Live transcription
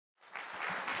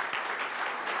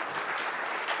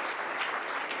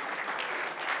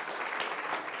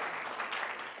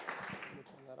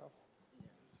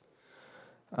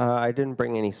I didn't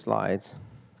bring any slides.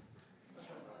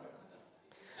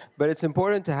 But it's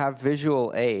important to have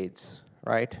visual aids,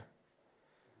 right?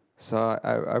 So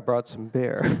I brought some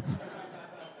beer.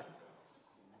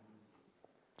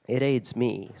 It aids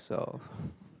me, so.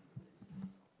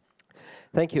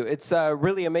 Thank you. It's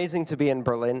really amazing to be in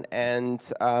Berlin, and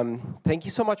thank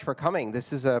you so much for coming.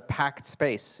 This is a packed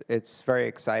space. It's very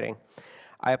exciting.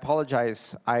 I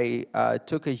apologize. I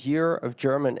took a year of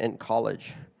German in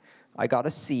college. I got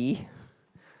a C,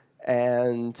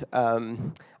 and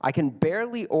I can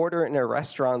barely order in a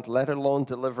restaurant, let alone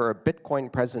deliver a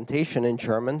Bitcoin presentation in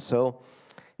German, so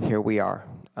here we are.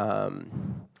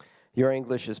 Your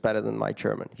English is better than my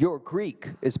German. Your Greek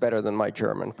is better than my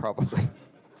German, probably.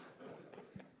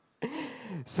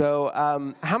 So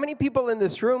how many people in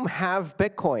this room have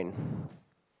Bitcoin?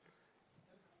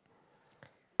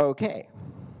 OK.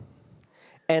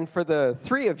 And for the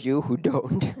 3 of you who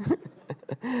don't,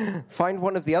 find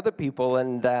one of the other people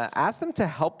and ask them to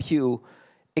help you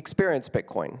experience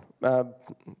Bitcoin.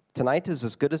 Tonight is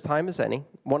as good a time as any.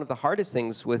 One of the hardest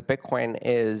things with Bitcoin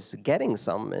is getting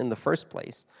some in the first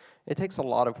place. It takes a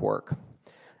lot of work.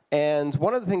 And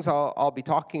one of the things I'll be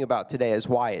talking about today is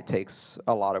why it takes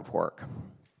a lot of work.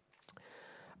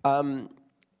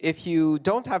 If you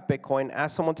don't have Bitcoin,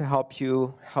 ask someone to help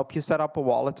you set up a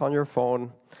wallet on your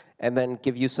phone, and then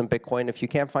give you some Bitcoin. If you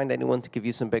can't find anyone to give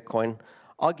you some Bitcoin,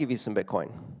 I'll give you some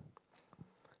Bitcoin.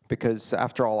 Because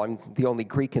after all, I'm the only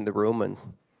Greek in the room, and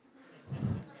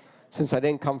since I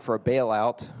didn't come for a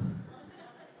bailout,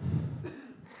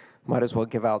 might as well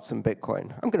give out some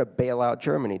Bitcoin. I'm going to bail out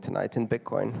Germany tonight in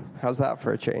Bitcoin. How's that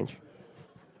for a change?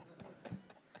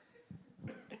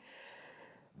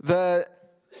 The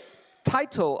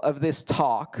title of this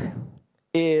talk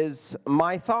is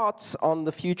My Thoughts on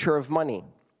the Future of Money,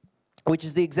 which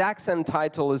is the exact same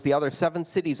title as the other 7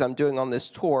 cities I'm doing on this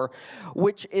tour,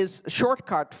 which is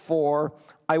shortcut for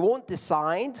I won't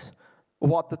decide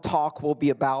what the talk will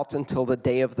be about until the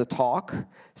day of the talk.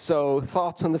 So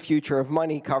Thoughts on the Future of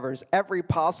Money covers every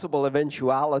possible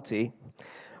eventuality.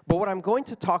 But what I'm going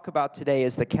to talk about today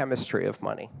is the chemistry of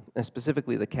money, and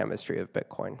specifically the chemistry of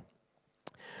Bitcoin.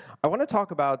 I want to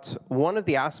talk about one of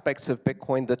the aspects of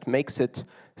Bitcoin that makes it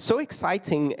so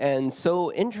exciting and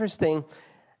so interesting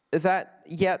that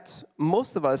yet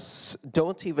most of us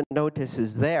don't even notice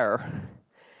is there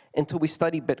until we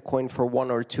study Bitcoin for 1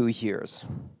 or 2 years.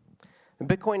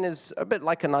 Bitcoin is a bit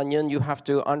like an onion. You have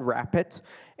to unwrap it,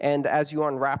 and as you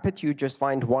unwrap it, you just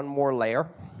find one more layer.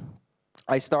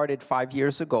 I started 5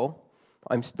 years ago.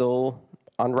 I'm still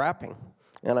unwrapping,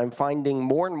 and I'm finding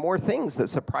more and more things that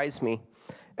surprise me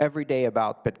every day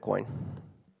about Bitcoin.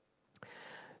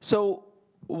 So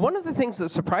one of the things that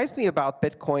surprised me about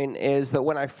Bitcoin is that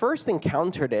when I first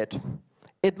encountered it,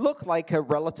 it looked like a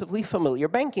relatively familiar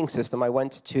banking system. I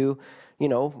went to,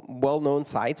 well-known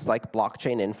sites like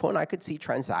blockchain info, and I could see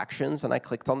transactions, and I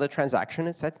clicked on the transaction.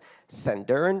 It said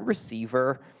sender and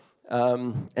receiver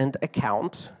and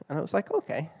account, and I was like,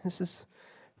 OK, this is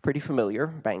pretty familiar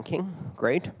banking,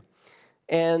 great.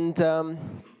 And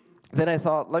then I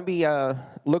thought, let me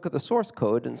look at the source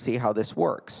code and see how this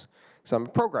works. So I'm a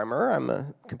programmer, I'm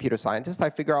a computer scientist.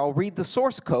 I figure I'll read the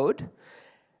source code,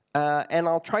 and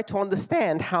I'll try to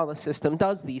understand how the system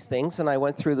does these things. And I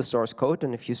went through the source code,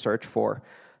 and if you search for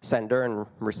sender and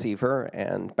receiver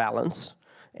and balance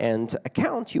and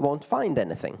account, you won't find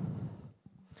anything,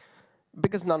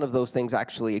 because none of those things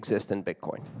actually exist in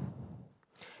Bitcoin.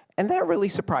 And that really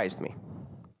surprised me,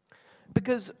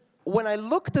 because when I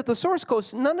looked at the source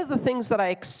code, none of the things that I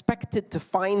expected to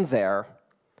find there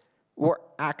were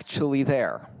actually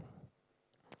there.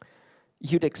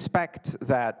 You'd expect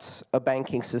that a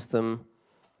banking system,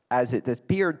 as it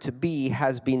appeared to be,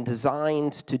 has been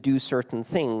designed to do certain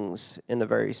things in a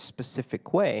very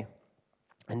specific way.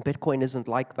 And Bitcoin isn't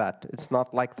like that. It's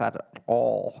not like that at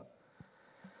all.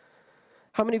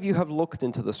 How many of you have looked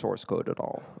into the source code at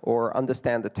all, or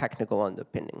understand the technical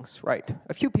underpinnings? Right,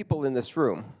 a few people in this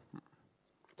room.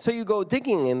 So you go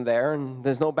digging in there, and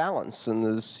there's no balance, and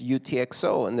there's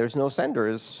UTXO, and there's no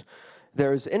senders.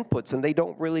 There's inputs, and they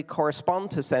don't really correspond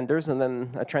to senders, and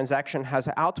then a transaction has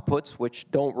outputs,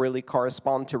 which don't really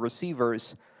correspond to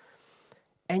receivers.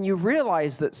 And you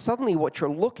realize that suddenly what you're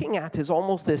looking at is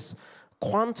almost this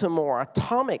quantum or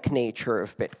atomic nature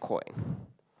of Bitcoin.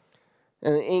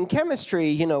 And in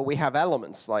chemistry, we have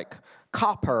elements like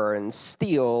copper and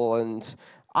steel and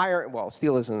iron. Well,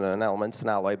 steel isn't an element, it's an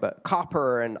alloy, but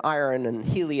copper and iron and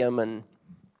helium and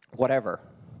whatever.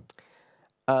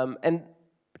 And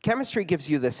chemistry gives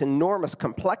you this enormous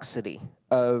complexity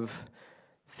of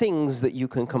things that you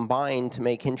can combine to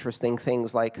make interesting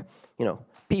things like,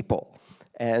 people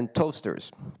and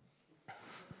toasters.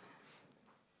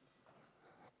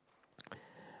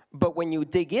 But when you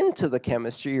dig into the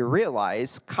chemistry, you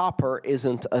realize copper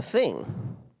isn't a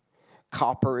thing.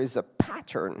 Copper is a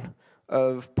pattern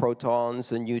of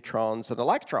protons and neutrons and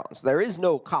electrons. There is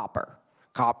no copper.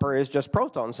 Copper is just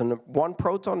protons, and one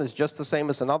proton is just the same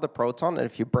as another proton, and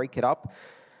if you break it up,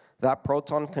 that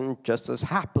proton can just as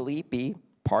happily be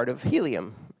part of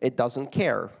helium. It doesn't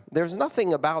care. There's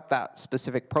nothing about that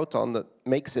specific proton that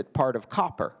makes it part of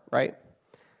copper, right?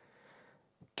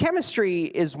 Chemistry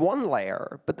is one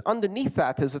layer, but underneath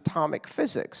that is atomic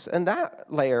physics, and that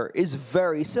layer is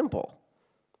very simple.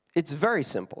 It's very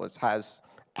simple. It has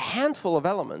a handful of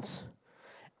elements,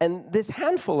 and this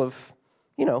handful of,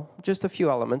 just a few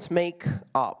elements make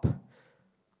up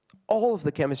all of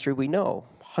the chemistry we know,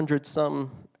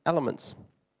 100-some elements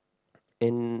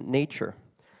in nature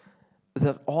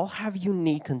that all have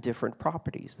unique and different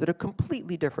properties that are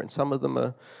completely different. Some of them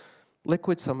are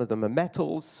liquids, some of them are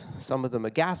metals, some of them are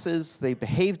gases. They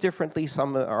behave differently.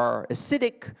 Some are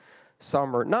acidic,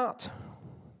 some are not.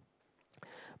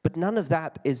 But none of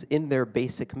that is in their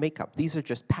basic makeup. These are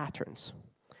just patterns.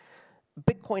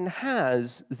 Bitcoin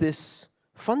has this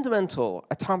fundamental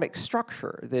atomic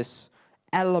structure, this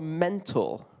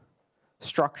elemental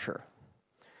structure.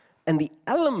 And the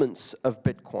elements of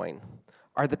Bitcoin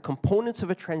are the components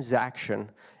of a transaction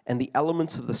and the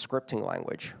elements of the scripting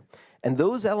language. And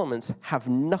those elements have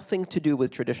nothing to do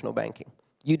with traditional banking.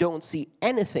 You don't see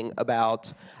anything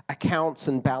about accounts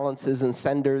and balances and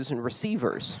senders and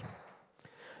receivers.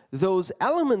 Those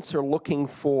elements are looking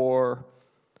for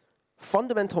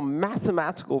fundamental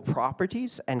mathematical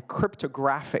properties and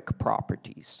cryptographic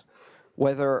properties,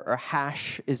 whether a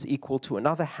hash is equal to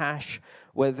another hash,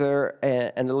 whether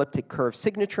an elliptic curve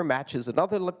signature matches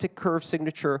another elliptic curve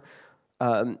signature,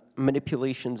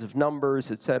 manipulations of numbers,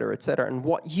 et cetera, et cetera. And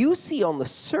what you see on the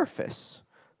surface,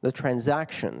 the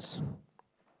transactions,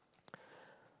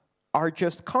 are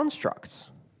just constructs.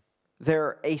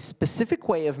 They're a specific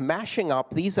way of mashing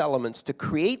up these elements to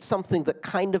create something that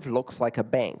kind of looks like a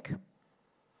bank.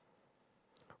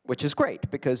 Which is great,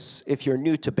 because if you're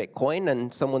new to Bitcoin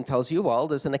and someone tells you, well,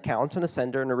 there's an account and a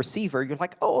sender and a receiver, you're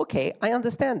like, oh, okay, I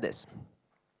understand this.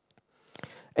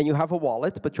 And you have a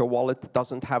wallet, but your wallet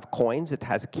doesn't have coins, it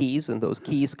has keys, and those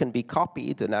keys can be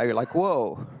copied. And now you're like,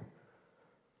 whoa,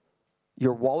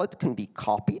 your wallet can be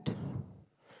copied?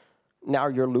 Now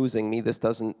you're losing me. This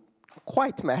doesn't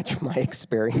quite match my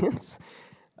experience.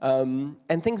 And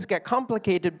things get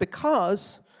complicated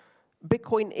because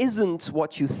Bitcoin isn't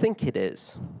what you think it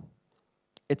is.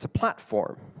 It's a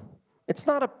platform. It's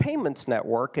not a payment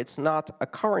network. It's not a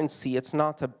currency. It's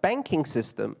not a banking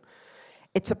system.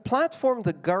 It's a platform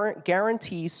that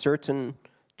guarantees certain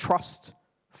trust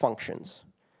functions.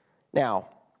 Now,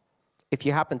 if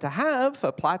you happen to have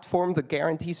a platform that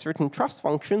guarantees certain trust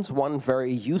functions, one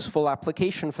very useful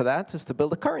application for that is to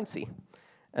build a currency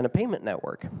and a payment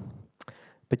network.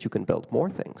 But you can build more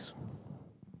things.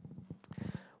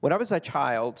 When I was a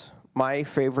child, my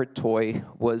favorite toy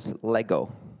was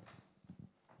Lego.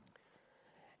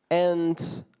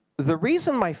 And the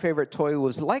reason my favorite toy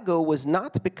was Lego was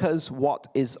not because what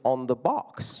is on the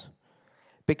box.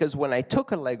 Because when I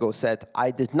took a Lego set,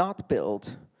 I did not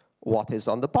build what is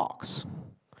on the box.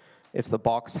 If the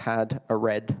box had a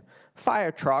red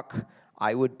fire truck,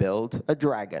 I would build a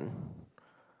dragon,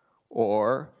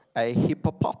 or a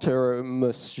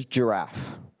hippopotamus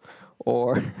giraffe,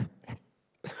 or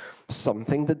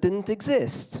something that didn't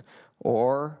exist,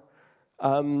 or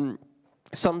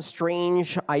some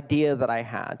strange idea that I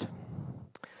had.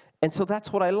 And so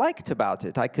that's what I liked about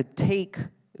it. I could take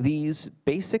these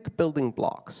basic building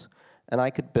blocks, and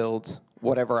I could build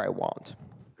whatever I want.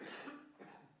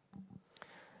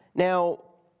 Now,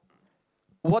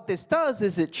 what this does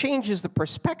is it changes the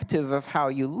perspective of how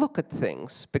you look at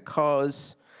things,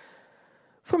 because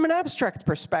from an abstract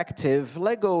perspective,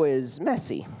 Lego is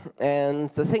messy, and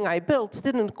the thing I built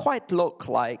didn't quite look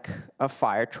like a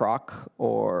fire truck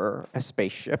or a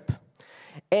spaceship.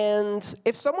 And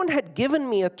if someone had given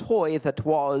me a toy that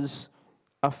was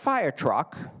a fire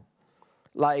truck,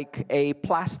 like a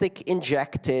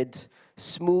plastic-injected,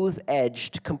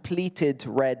 smooth-edged, completed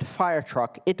red fire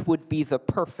truck, it would be the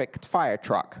perfect fire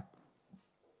truck.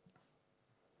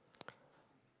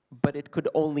 But it could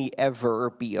only ever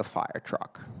be a fire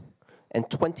truck. And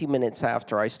 20 minutes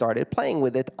after I started playing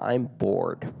with it, I'm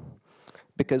bored.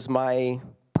 Because my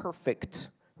perfect,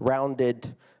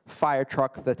 rounded fire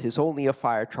truck that is only a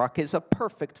fire truck is a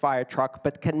perfect fire truck,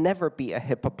 but can never be a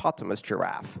hippopotamus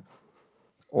giraffe,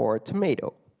 or a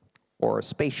tomato, or a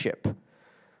spaceship.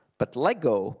 But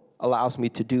Lego allows me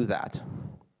to do that.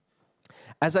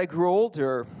 As I grew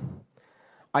older,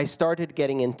 I started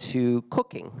getting into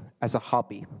cooking as a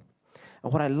hobby.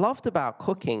 And what I loved about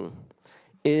cooking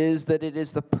is that it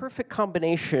is the perfect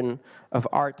combination of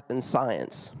art and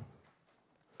science.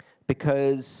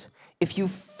 Because if you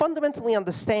fundamentally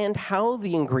understand how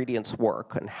the ingredients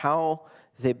work and how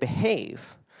they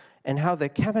behave, and how the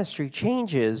chemistry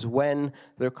changes when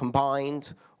they're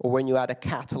combined, or when you add a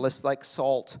catalyst like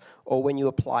salt, or when you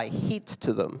apply heat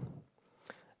to them,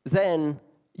 then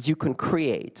you can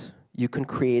create. You can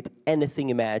create anything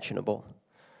imaginable.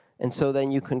 And so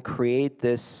then you can create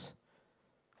this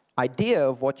idea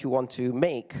of what you want to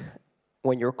make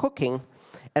when you're cooking.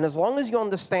 And as long as you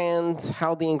understand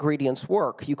how the ingredients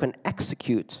work, you can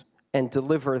execute and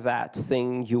deliver that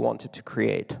thing you wanted to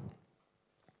create.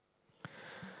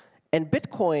 And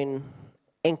Bitcoin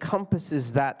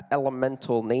encompasses that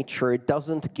elemental nature. It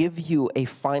doesn't give you a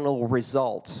final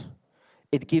result.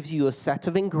 It gives you a set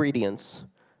of ingredients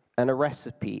and a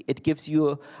recipe. It gives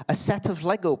you a set of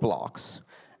Lego blocks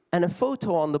and a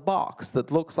photo on the box that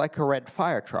looks like a red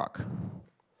fire truck.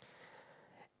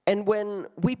 And when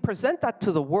we present that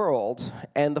to the world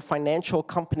and the financial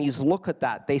companies look at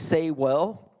that, they say,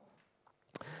 well,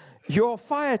 your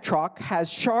fire truck has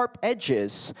sharp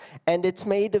edges, and it's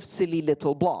made of silly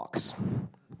little blocks.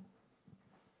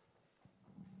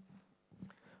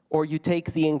 Or you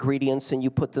take the ingredients and you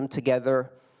put them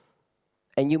together,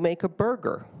 and you make a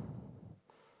burger.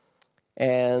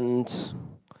 And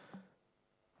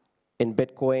in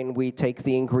Bitcoin, we take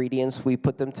the ingredients, we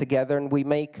put them together, and we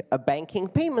make a banking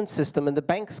payment system. And the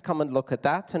banks come and look at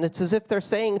that, and it's as if they're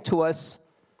saying to us,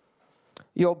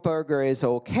 your burger is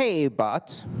OK,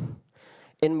 but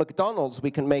in McDonald's,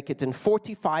 we can make it in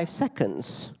 45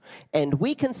 seconds, and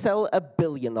we can sell 1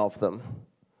 billion of them.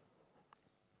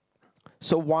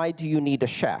 So why do you need a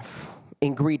chef,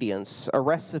 ingredients, a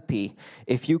recipe,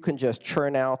 if you can just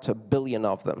churn out 1 billion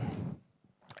of them?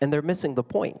 And they're missing the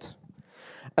point.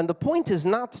 And the point is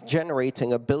not generating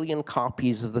 1 billion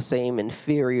copies of the same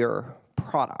inferior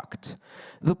product.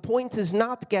 The point is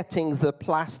not getting the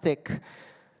plastic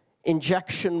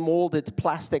injection-molded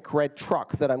plastic red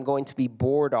truck that I'm going to be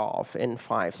bored of in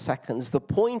 5 seconds. The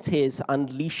point is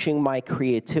unleashing my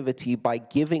creativity by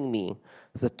giving me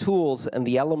the tools and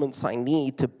the elements I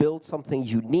need to build something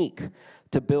unique,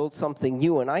 to build something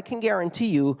new. And I can guarantee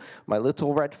you, my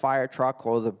little red fire truck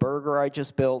or the burger I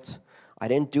just built, I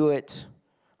didn't do it.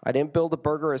 I didn't build a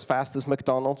burger as fast as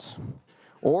McDonald's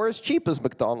or as cheap as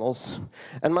McDonald's.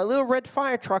 And my little red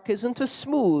fire truck isn't as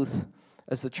smooth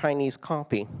as the Chinese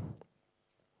copy.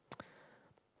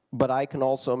 But I can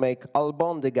also make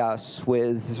albondigas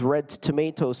with red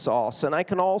tomato sauce, and I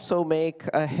can also make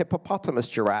a hippopotamus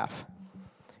giraffe.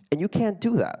 And you can't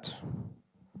do that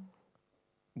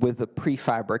with a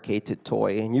prefabricated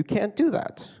toy, and you can't do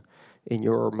that in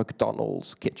your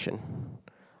McDonald's kitchen.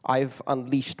 I've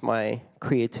unleashed my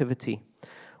creativity.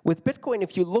 With Bitcoin,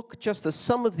 if you look just at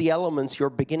some of the elements,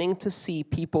 you're beginning to see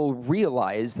people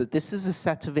realize that this is a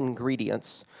set of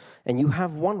ingredients. And you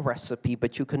have one recipe,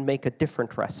 but you can make a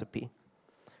different recipe.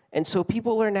 And so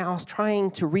people are now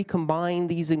trying to recombine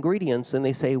these ingredients. And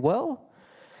they say, well,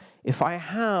 if I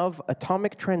have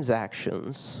atomic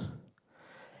transactions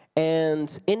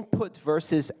and input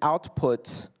versus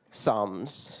output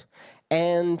sums,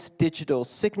 and digital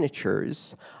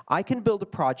signatures, I can build a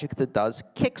project that does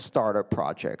Kickstarter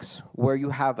projects, where you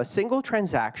have a single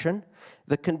transaction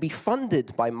that can be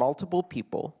funded by multiple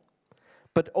people,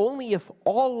 but only if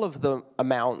all of the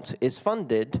amount is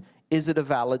funded is it a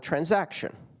valid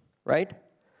transaction, right?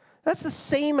 That's the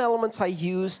same elements I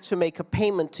use to make a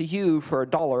payment to you for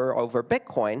 $1 over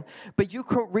Bitcoin, but you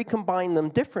can recombine them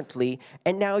differently,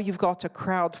 and now you've got a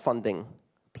crowdfunding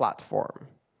platform.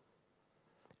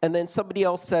 And then somebody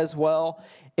else says, well,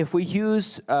 if we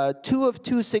use 2 of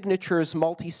 2 signatures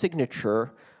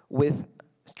multi-signature with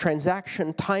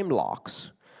transaction time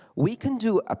locks, we can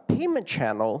do a payment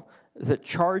channel that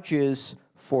charges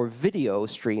for video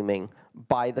streaming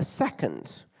by the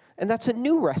second. And that's a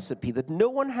new recipe that no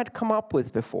one had come up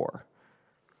with before.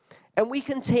 And we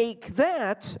can take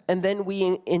that, and then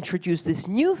we introduce this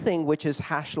new thing, which is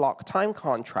hash lock time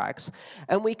contracts,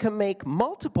 and we can make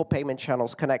multiple payment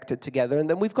channels connected together, and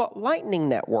then we've got Lightning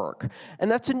Network. And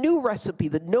that's a new recipe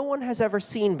that no one has ever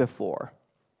seen before.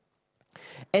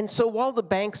 And so while the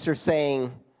banks are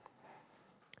saying,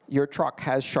 your truck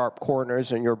has sharp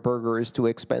corners and your burger is too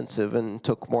expensive and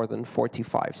took more than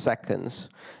 45 seconds,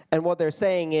 and what they're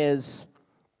saying is,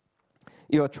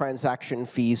 your transaction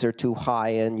fees are too high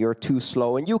and you're too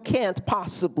slow and you can't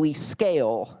possibly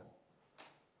scale,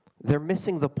 they're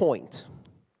missing the point.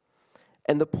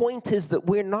 And the point is that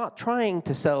we're not trying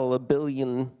to sell 1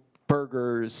 billion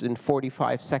burgers in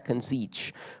 45 seconds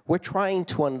each. We're trying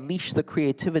to unleash the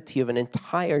creativity of an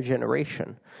entire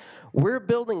generation. We're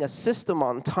building a system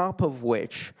on top of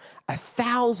which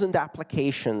 1,000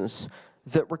 applications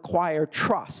that require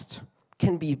trust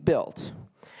can be built.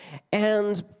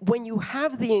 And when you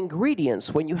have the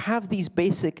ingredients, when you have these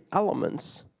basic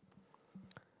elements,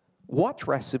 what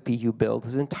recipe you build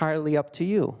is entirely up to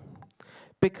you.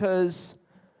 Because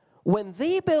when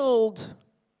they build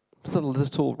the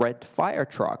little red fire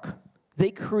truck, they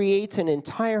create an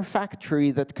entire factory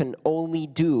that can only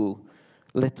do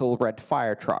little red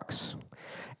fire trucks.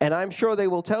 And I'm sure they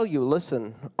will tell you,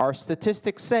 listen, our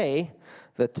statistics say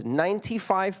that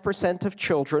 95% of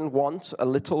children want a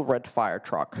little red fire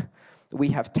truck. We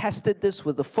have tested this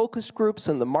with the focus groups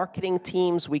and the marketing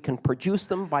teams. We can produce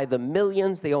them by the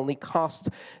millions. They only cost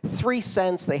 3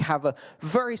 cents. They have a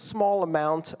very small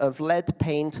amount of lead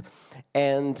paint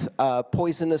and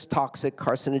poisonous, toxic,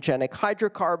 carcinogenic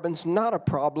hydrocarbons. Not a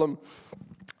problem.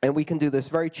 And we can do this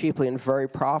very cheaply and very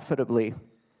profitably.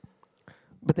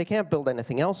 But they can't build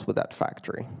anything else with that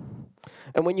factory.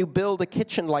 And when you build a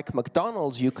kitchen like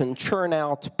McDonald's, you can churn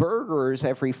out burgers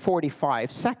every 45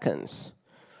 seconds.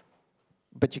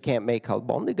 But you can't make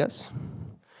albondigas.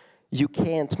 You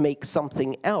can't make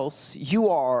something else. You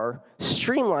are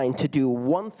streamlined to do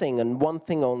one thing and one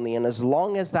thing only. And as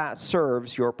long as that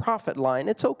serves your profit line,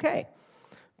 it's OK.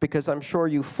 Because I'm sure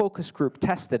you focus group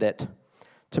tested it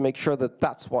to make sure that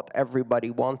that's what everybody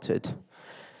wanted.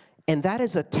 And that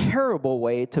is a terrible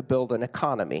way to build an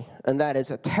economy. And that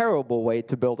is a terrible way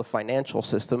to build a financial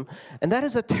system. And that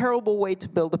is a terrible way to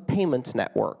build a payment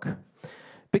network.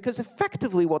 Because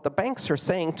effectively what the banks are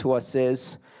saying to us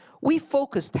is, we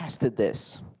focus tested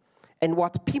this. And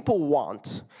what people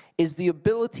want is the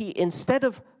ability, instead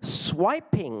of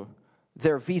swiping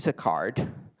their Visa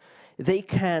card, they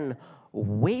can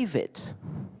wave it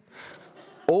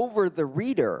over the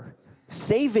reader,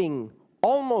 saving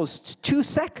almost 2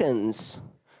 seconds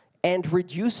and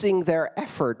reducing their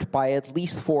effort by at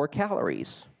least 4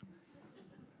 calories.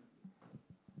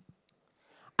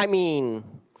 I mean,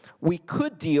 we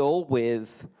could deal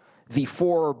with the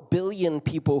 4 billion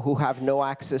people who have no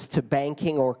access to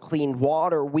banking or clean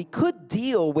water. We could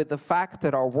deal with the fact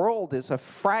that our world is a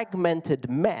fragmented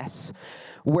mess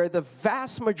where the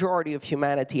vast majority of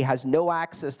humanity has no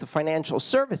access to financial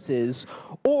services,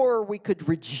 or we could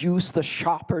reduce the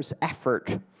shopper's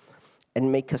effort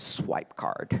and make a swipe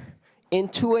card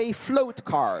into a float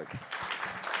card.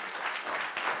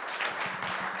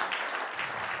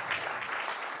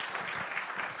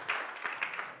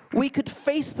 We could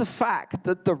face the fact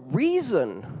that the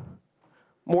reason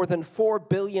more than 4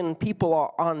 billion people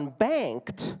are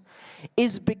unbanked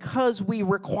is because we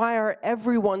require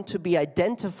everyone to be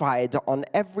identified on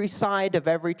every side of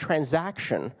every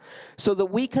transaction so that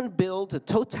we can build a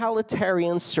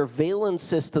totalitarian surveillance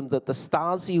system that the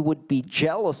Stasi would be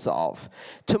jealous of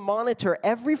to monitor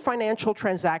every financial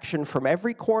transaction from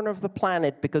every corner of the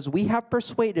planet, because we have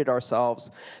persuaded ourselves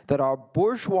that our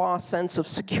bourgeois sense of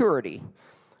security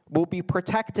will be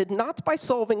protected not by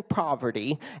solving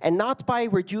poverty and not by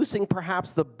reducing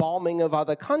perhaps the bombing of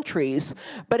other countries,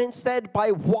 but instead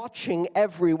by watching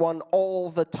everyone all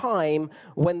the time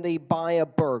when they buy a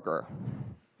burger,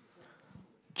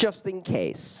 just in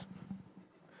case.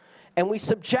 And we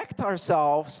subject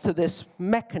ourselves to this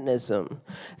mechanism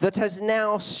that has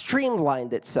now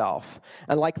streamlined itself.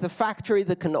 And like the factory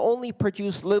that can only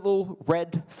produce little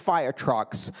red fire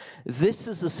trucks, this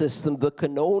is a system that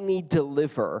can only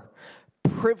deliver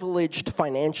privileged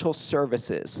financial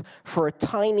services for a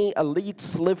tiny elite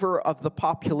sliver of the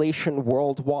population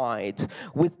worldwide,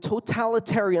 with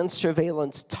totalitarian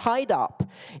surveillance tied up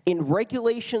in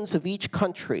regulations of each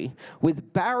country,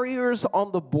 with barriers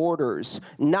on the borders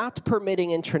not permitting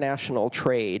international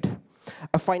trade.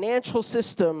 A financial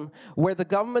system where the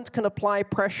government can apply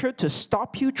pressure to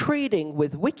stop you trading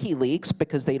with WikiLeaks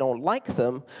because they don't like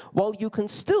them, while you can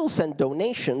still send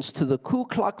donations to the Ku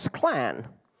Klux Klan.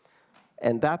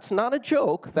 And that's not a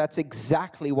joke, that's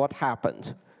exactly what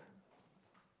happened.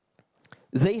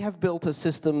 They have built a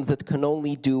system that can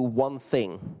only do one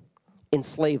thing: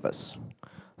 enslave us.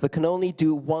 That can only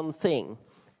do one thing: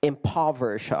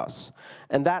 impoverish us.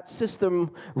 And that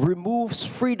system removes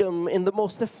freedom in the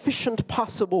most efficient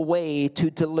possible way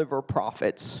to deliver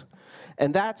profits.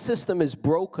 And that system is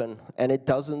broken, and it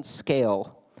doesn't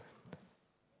scale.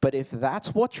 But if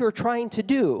that's what you're trying to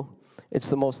do, it's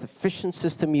the most efficient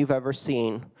system you've ever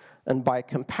seen. And by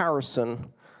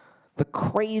comparison, the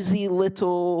crazy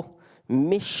little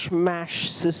mishmash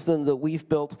system that we've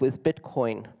built with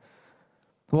Bitcoin,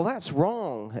 well, that's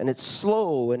wrong, and it's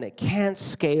slow, and it can't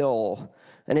scale,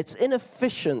 and it's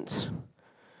inefficient,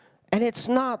 and it's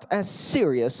not as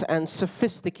serious and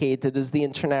sophisticated as the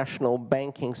international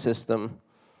banking system,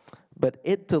 but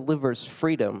it delivers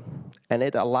freedom, and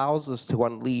it allows us to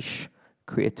unleash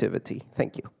creativity.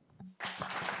 Thank you.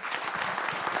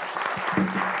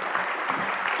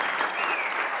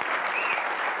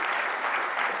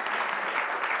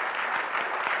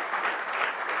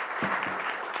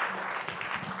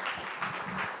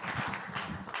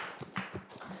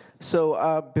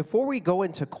 So before we go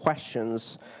into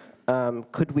questions,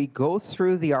 could we go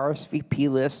through the RSVP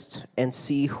list and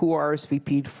see who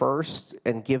RSVP'd first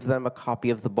and give them a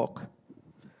copy of the book?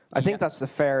 I think that's the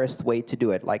fairest way to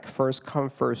do it, like first come,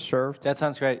 first served. That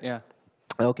sounds great, yeah.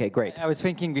 Okay, great. I was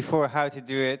thinking before how to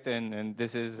do it, and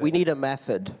this is... We need a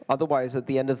method. Otherwise, at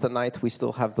the end of the night, we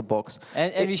still have the books.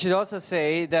 And we should also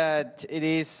say that it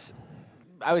is,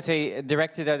 I would say,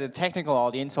 directed at a technical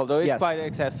audience, although it's quite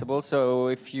accessible. So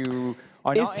if you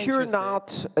are not interested... If you're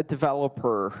not a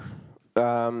developer,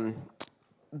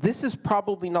 this is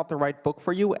probably not the right book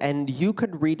for you, and you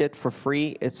could read it for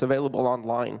free. It's available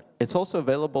online. It's also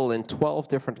available in 12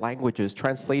 different languages,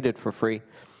 translated for free.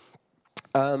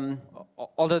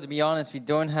 Although, to be honest, we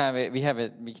don't have it.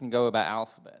 We can go by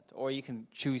alphabet, or you can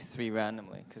choose 3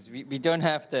 randomly, because we don't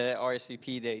have the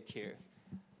RSVP date here.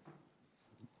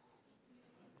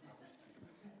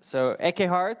 So,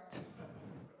 Ekehard,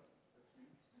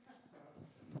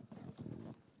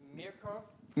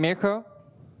 Mirko.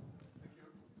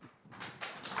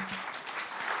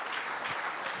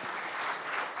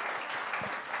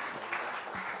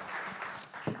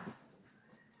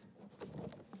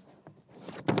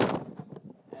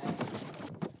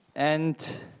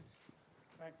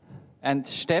 And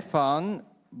Stefan,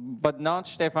 but not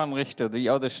Stefan Richter, the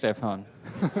other Stefan.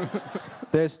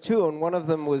 There's 2, and one of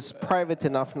them was private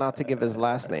enough not to give his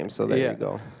last name, so there you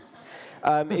go.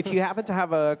 If you happen to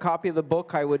have a copy of the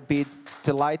book, I would be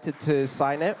delighted to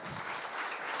sign it.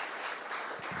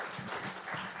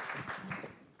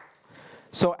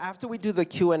 So after we do the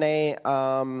Q&A,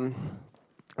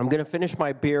 I'm going to finish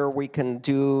my beer. We can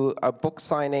do a book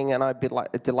signing, and I'd be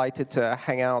delighted to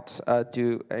hang out.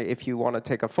 If you want to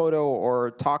take a photo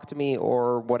or talk to me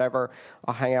or whatever,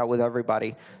 I'll hang out with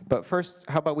everybody. But first,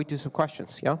 how about we do some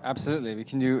questions? Yeah. Absolutely. We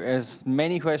can do as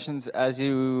many questions as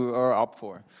you are up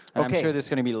for. And I'm sure there's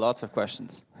going to be lots of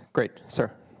questions. Great,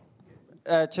 sir.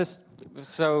 Just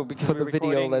so because for the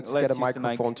video, let's get a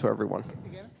microphone to everyone.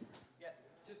 Again? Yeah.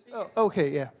 Just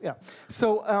okay. Yeah.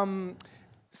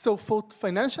 So for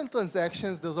financial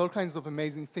transactions, there's all kinds of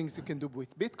amazing things you can do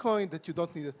with Bitcoin that you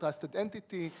don't need a trusted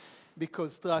entity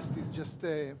because trust is just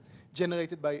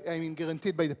guaranteed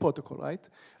by the protocol, right?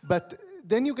 But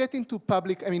then you get into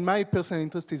public, my personal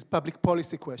interest is public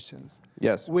policy questions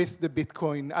with the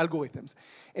Bitcoin algorithms.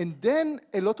 And then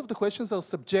a lot of the questions are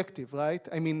subjective, right?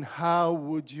 How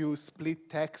would you split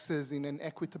taxes in an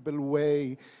equitable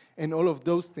way and all of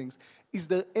those things? Is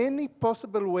there any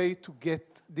possible way to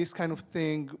get this kind of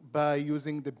thing by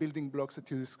using the building blocks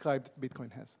that you described that Bitcoin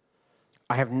has?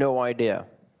 I have no idea.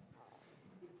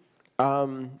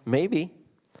 Maybe.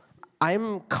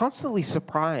 I'm constantly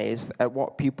surprised at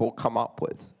what people come up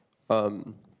with.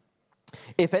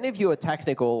 If any of you are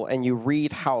technical and you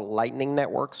read how Lightning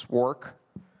networks work,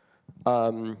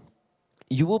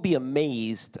 you will be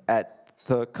amazed at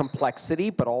the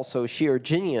complexity, but also sheer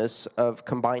genius of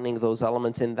combining those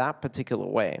elements in that particular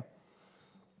way.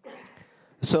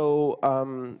 So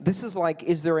this is like,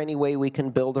 is there any way we can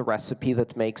build a recipe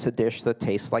that makes a dish that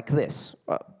tastes like this?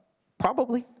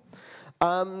 Probably.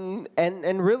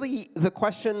 And really, the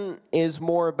question is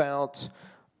more about,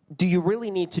 do you really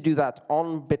need to do that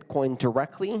on Bitcoin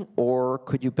directly, or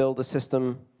could you build a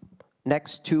system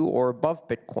next to or above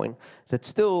Bitcoin that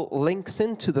still links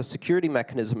into the security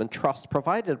mechanism and trust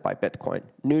provided by Bitcoin,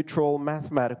 neutral,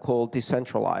 mathematical,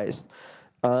 decentralized,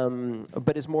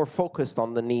 but is more focused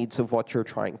on the needs of what you're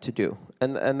trying to do.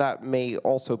 And that may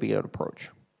also be an approach.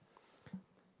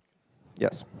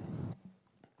 Yes.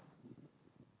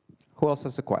 Who else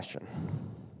has a question?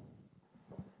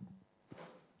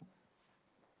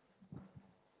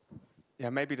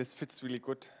 Yeah, maybe this fits really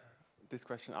good, this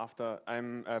question after.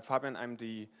 I'm Fabian, I'm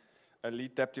the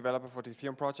lead dev developer for the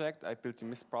Ethereum project. I built the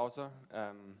Mist browser.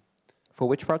 For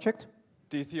which project?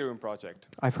 The Ethereum project.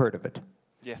 I've heard of it.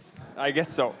 Yes, I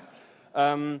guess so.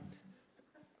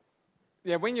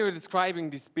 Yeah, when you're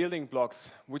describing these building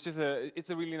blocks, which is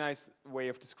it's a really nice way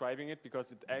of describing it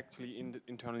because it actually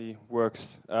internally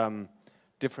works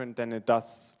different than it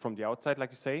does from the outside, like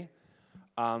you say.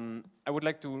 I would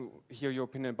like to hear your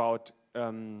opinion about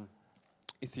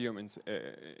Ethereum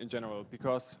in general,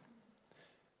 because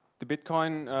the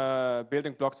Bitcoin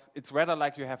building blocks, it's rather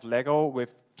like you have Lego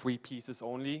with 3 pieces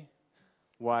only,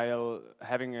 while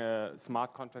having a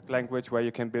smart contract language where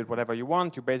you can build whatever you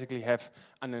want, you basically have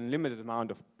an unlimited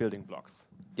amount of building blocks.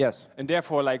 Yes. And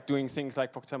therefore, like doing things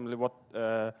like, for example, what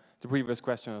the previous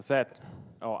questioner said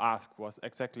or asked was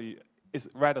exactly, is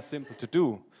rather simple to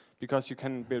do, because you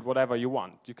can build whatever you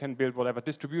want. You can build whatever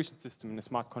distribution system in a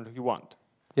smart contract you want.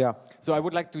 Yeah. So I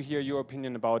would like to hear your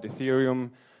opinion about Ethereum,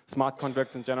 smart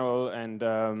contracts in general, and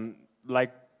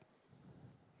like,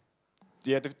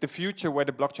 yeah, the future where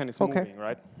the blockchain is moving,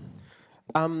 right?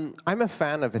 I'm a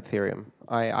fan of Ethereum.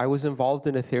 I was involved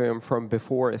in Ethereum from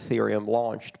before Ethereum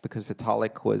launched, because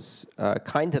Vitalik was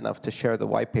kind enough to share the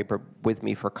white paper with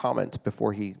me for comment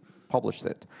before he published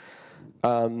it.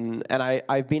 And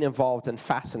I've been involved and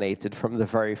fascinated from the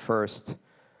very first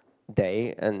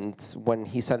day. And when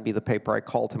he sent me the paper, I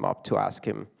called him up to ask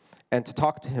him and to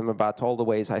talk to him about all the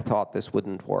ways I thought this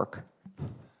wouldn't work.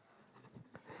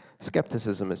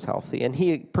 Skepticism is healthy. And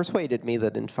he persuaded me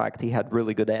that, in fact, he had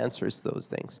really good answers to those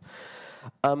things.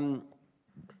 You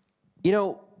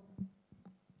know,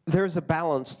 there's a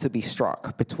balance to be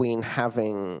struck between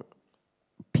having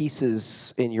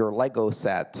pieces in your Lego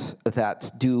set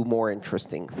that do more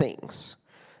interesting things.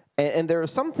 And there are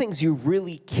some things you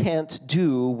really can't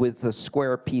do with a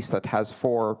square piece that has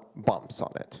 4 bumps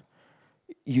on it.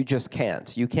 You just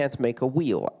can't. You can't make a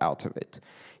wheel out of it.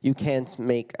 You can't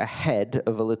make a head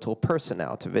of a little person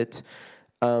out of it.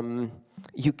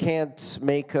 You can't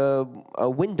make a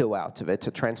window out of it,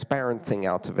 a transparent thing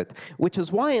out of it, which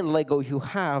is why in Lego you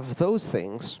have those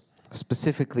things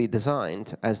specifically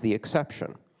designed as the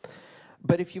exception.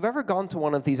 But if you've ever gone to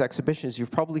one of these exhibitions,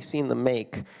 you've probably seen them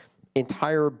make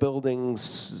entire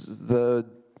buildings, the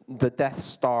Death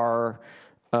Star,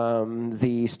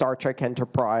 the Star Trek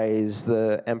Enterprise,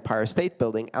 the Empire State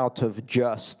Building, out of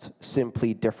just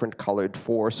simply different colored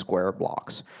 4 square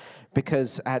blocks.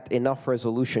 Because at enough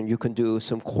resolution, you can do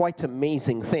some quite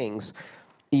amazing things,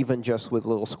 even just with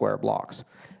little square blocks.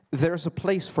 There's a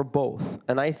place for both,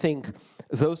 and I think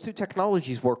those 2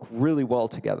 technologies work really well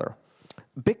together.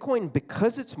 Bitcoin,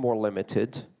 because it's more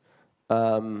limited,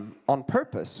 on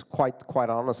purpose, quite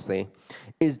honestly,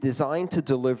 is designed to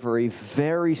deliver a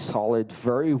very solid,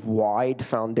 very wide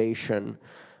foundation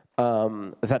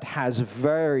that has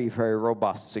very, very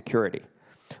robust security.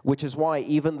 Which is why,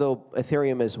 even though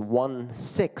Ethereum is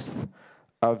 1/6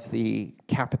 of the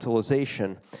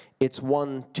capitalization, it's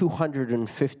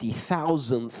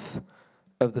 1/250,000th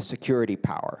of the security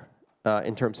power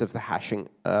in terms of the hashing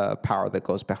power that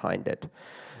goes behind it.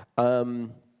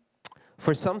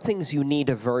 For some things, you need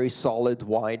a very solid,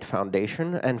 wide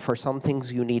foundation, and for some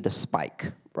things, you need a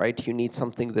spike, right? You need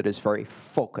something that is very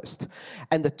focused.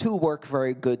 And the 2 work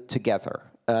very good together.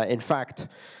 In fact,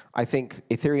 I think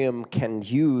Ethereum can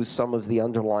use some of the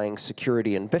underlying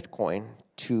security in Bitcoin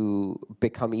to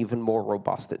become even more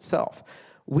robust itself.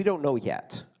 We don't know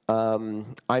yet.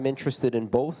 I'm interested in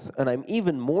both, and I'm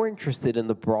even more interested in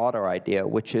the broader idea,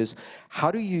 which is how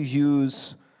do you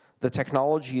use the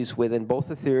technologies within both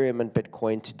Ethereum and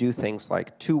Bitcoin to do things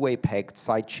like 2-way pegged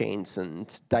sidechains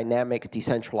and dynamic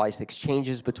decentralized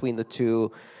exchanges between the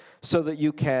 2, so that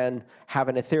you can have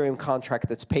an Ethereum contract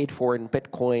that's paid for in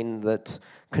Bitcoin that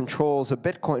controls a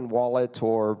Bitcoin wallet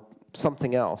or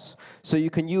something else. So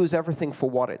you can use everything for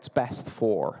what it's best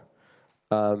for.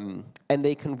 And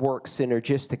they can work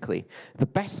synergistically. The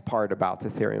best part about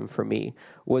Ethereum for me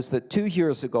was that 2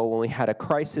 years ago, when we had a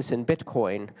crisis in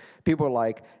Bitcoin, people were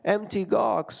like, Mt.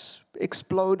 Gox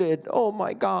exploded, oh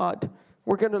my God,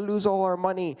 we're going to lose all our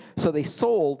money. So they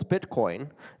sold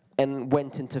Bitcoin and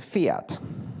went into fiat.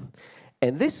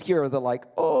 And this year, they're like,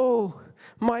 oh,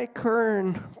 Mike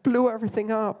Kern blew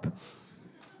everything up.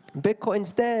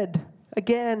 Bitcoin's dead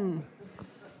again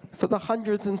for the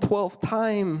 112th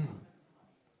time.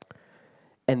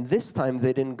 And this time,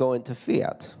 they didn't go into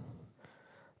fiat.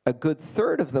 A good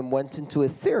third of them went into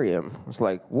Ethereum. I was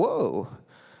like, whoa.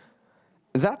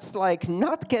 That's like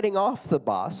not getting off the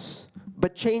bus,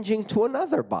 but changing to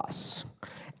another bus.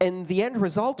 And the end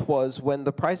result was, when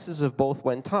the prices of both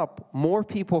went up, more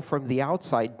people from the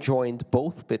outside joined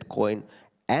both Bitcoin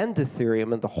and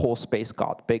Ethereum, and the whole space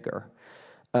got bigger.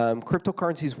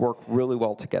 Cryptocurrencies work really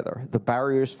well together. The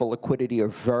barriers for liquidity are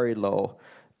very low.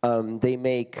 They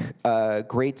make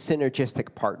great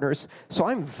synergistic partners. So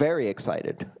I'm very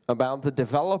excited about the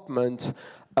development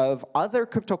of other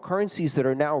cryptocurrencies that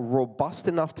are now robust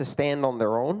enough to stand on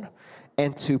their own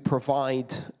and to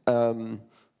provide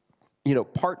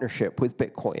partnership with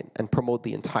Bitcoin and promote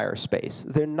the entire space.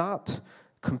 They're not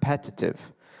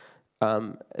competitive.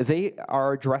 They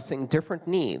are addressing different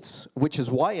needs, which is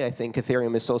why I think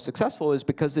Ethereum is so successful, is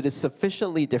because it is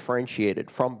sufficiently differentiated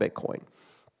from Bitcoin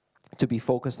to be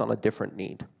focused on a different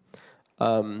need.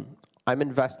 I'm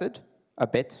invested a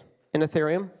bit in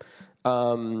Ethereum.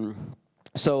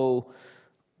 So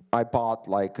I bought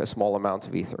like a small amount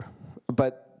of Ether,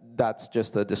 but that's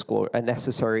just a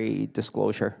necessary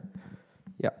disclosure.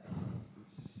 Yeah.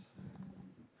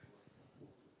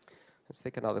 Let's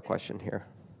take another question here.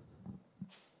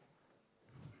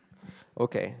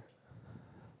 Okay.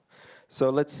 So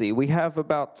let's see. We have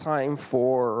about time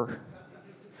for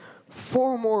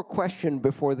 4 more questions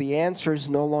before the answers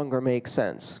no longer make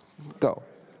sense. Go.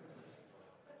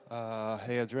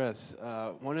 Hey, Andres.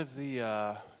 One of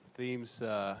the themes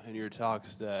in your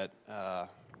talks that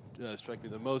strike me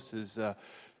the most is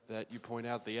that you point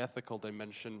out the ethical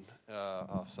dimension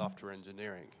of software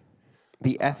engineering.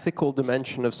 The ethical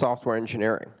dimension of software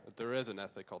engineering. That there is an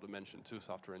ethical dimension to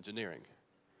software engineering.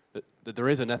 That there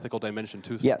is an ethical dimension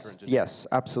to software engineering. Yes,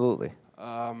 absolutely.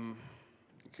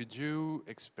 Could you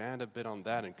expand a bit on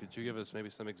that, and could you give us maybe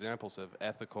some examples of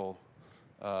ethical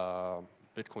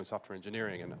Bitcoin software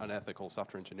engineering and unethical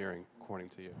software engineering, according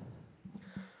to you?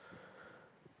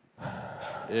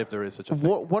 If there is such a thing.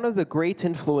 One of the great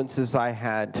influences I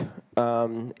had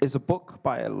is a book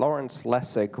by Lawrence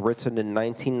Lessig written in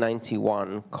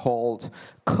 1991 called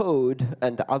Code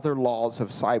and Other Laws of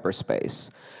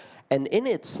Cyberspace. And in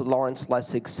it, Lawrence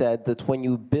Lessig said that when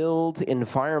you build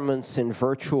environments in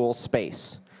virtual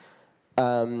space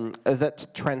that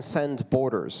transcend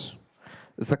borders,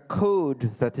 the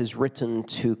code that is written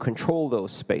to control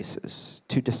those spaces,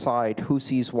 to decide who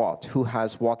sees what, who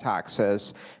has what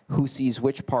access, who sees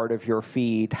which part of your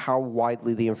feed, how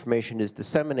widely the information is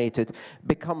disseminated,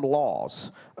 become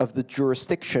laws of the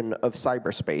jurisdiction of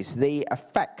cyberspace. They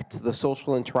affect the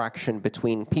social interaction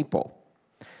between people.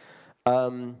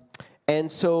 And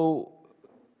so,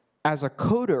 as a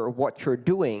coder, what you're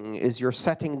doing is you're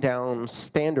setting down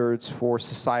standards for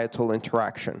societal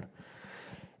interaction.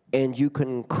 And you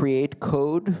can create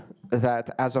code that,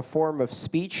 as a form of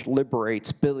speech,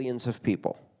 liberates billions of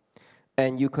people.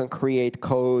 And you can create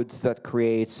code that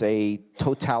creates a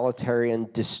totalitarian,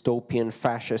 dystopian,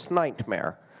 fascist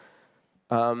nightmare.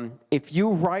 If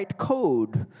you write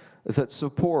code that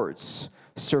supports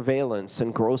surveillance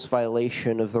and gross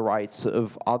violation of the rights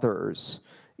of others,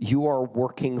 you are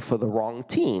working for the wrong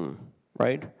team,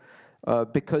 right?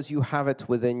 Because you have it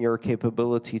within your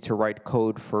capability to write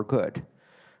code for good.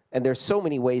 And there's so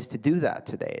many ways to do that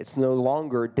today. It's no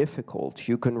longer difficult.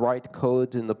 You can write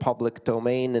code in the public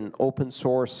domain and open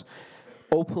source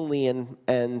openly and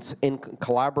in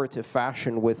collaborative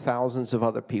fashion with thousands of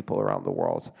other people around the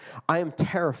world. I am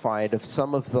terrified of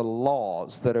some of the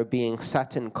laws that are being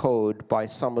set in code by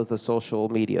some of the social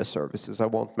media services. I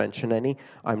won't mention any.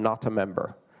 I'm not a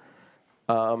member.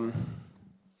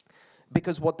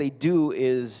 Because what they do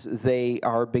is they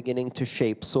are beginning to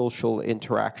shape social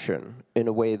interaction in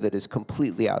a way that is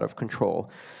completely out of control.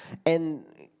 And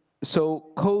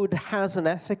so code has an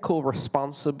ethical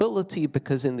responsibility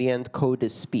because in the end, code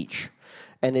is speech.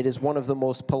 And it is one of the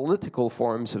most political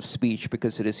forms of speech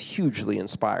because it is hugely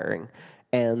inspiring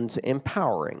and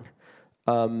empowering.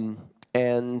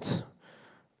 And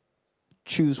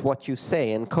choose what you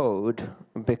say in code,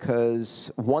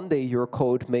 because one day your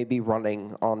code may be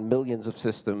running on millions of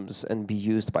systems and be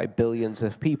used by billions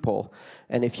of people.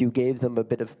 And if you gave them a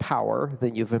bit of power,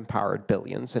 then you've empowered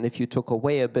billions. And if you took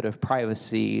away a bit of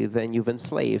privacy, then you've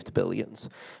enslaved billions.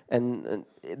 And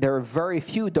there are very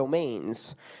few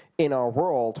domains in our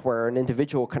world where an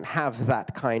individual can have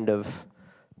that kind of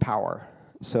power.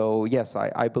 So yes,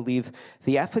 I believe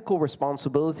the ethical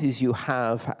responsibilities you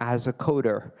have as a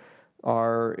coder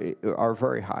are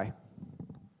very high.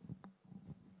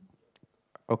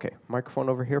 Okay, microphone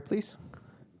over here, please.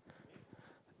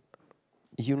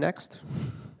 You next.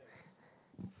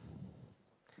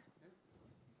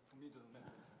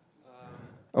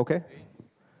 Okay.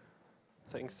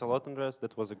 Thanks a lot, Andres.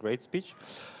 That was a great speech.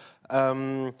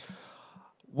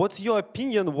 What's your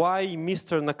opinion why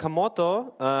Mr.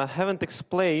 Nakamoto haven't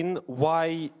explained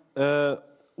why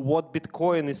what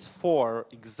Bitcoin is for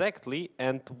exactly,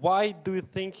 and why do you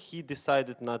think he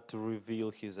decided not to reveal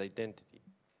his identity?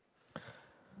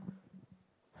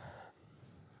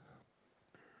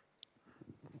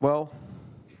 Well,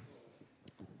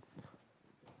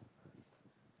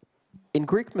 in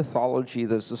Greek mythology,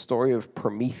 there's the story of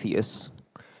Prometheus.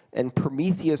 And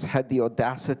Prometheus had the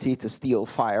audacity to steal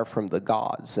fire from the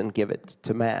gods and give it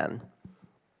to man.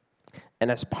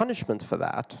 And as punishment for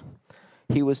that,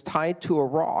 he was tied to a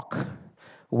rock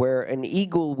where an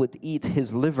eagle would eat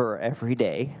his liver every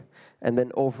day, and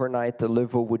then overnight the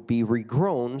liver would be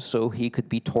regrown so he could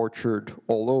be tortured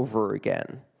all over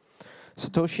again.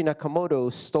 Satoshi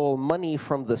Nakamoto stole money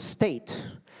from the state,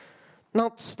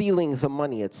 not stealing the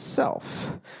money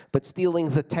itself, but stealing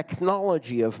the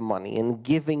technology of money and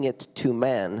giving it to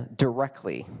man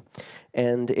directly.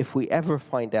 And if we ever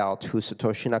find out who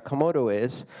Satoshi Nakamoto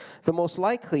is, the most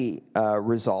likely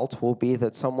result will be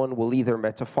that someone will either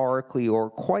metaphorically or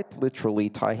quite literally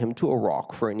tie him to a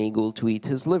rock for an eagle to eat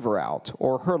his liver out,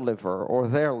 or her liver, or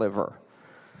their liver.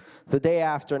 The day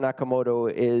after Nakamoto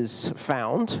is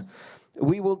found,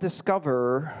 we will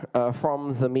discover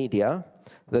from the media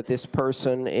that this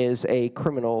person is a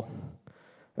criminal,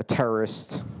 a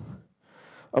terrorist,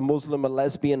 a Muslim, a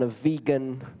lesbian, a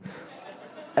vegan,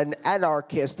 an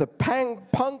anarchist, a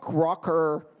punk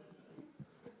rocker,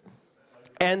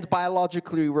 and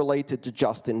biologically related to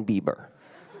Justin Bieber.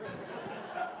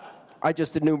 I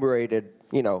just enumerated,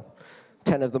 10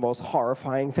 of the most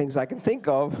horrifying things I can think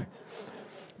of,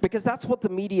 because that's what the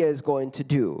media is going to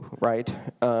do, right?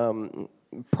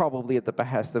 Probably at the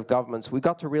behest of governments. We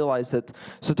got to realize that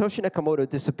Satoshi Nakamoto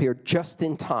disappeared just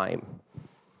in time.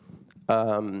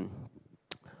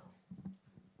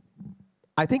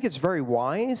 I think it's very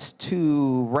wise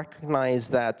to recognize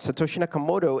that Satoshi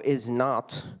Nakamoto is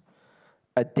not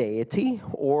a deity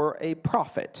or a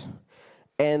prophet,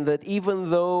 and that even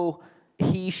though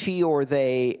he, she, or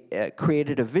they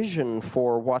created a vision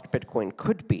for what Bitcoin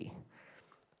could be,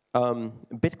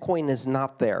 Bitcoin is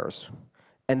not theirs.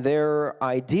 And their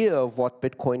idea of what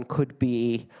Bitcoin could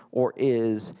be or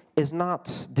is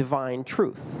not divine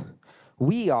truth.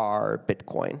 We are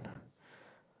Bitcoin.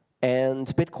 And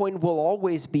Bitcoin will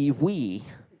always be we,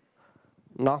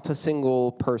 not a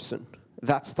single person.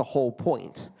 That's the whole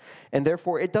point. And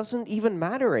therefore, it doesn't even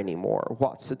matter anymore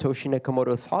what Satoshi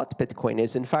Nakamoto thought Bitcoin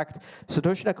is. In fact,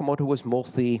 Satoshi Nakamoto was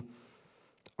mostly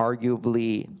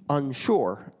arguably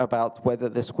unsure about whether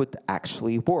this would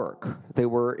actually work. They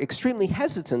were extremely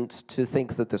hesitant to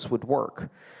think that this would work.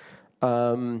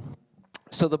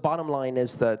 So the bottom line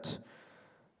is that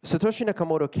Satoshi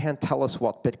Nakamoto can't tell us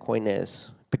what Bitcoin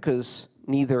is, because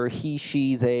neither he,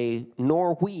 she, they,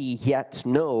 nor we yet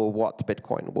know what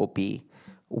Bitcoin will be.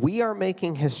 We are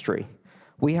making history.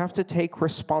 We have to take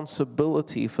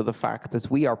responsibility for the fact that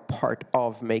we are part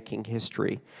of making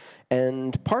history.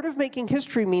 And part of making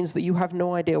history means that you have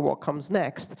no idea what comes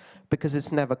next, because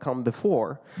it's never come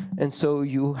before. And so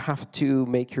you have to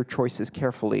make your choices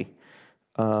carefully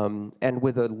and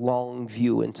with a long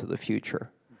view into the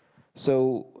future.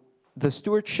 So the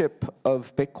stewardship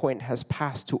of Bitcoin has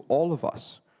passed to all of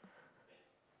us.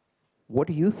 What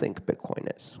do you think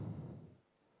Bitcoin is?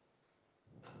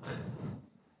 I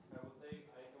would say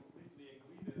I completely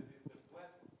agree that it is the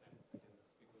platform.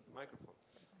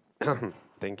 Microphone.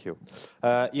 Thank you.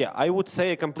 Yeah, I would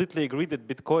say I completely agree that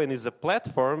Bitcoin is a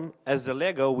platform as a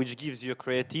Lego which gives you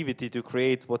creativity to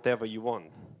create whatever you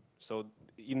want. So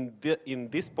in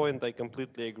this point, I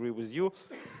completely agree with you.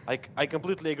 I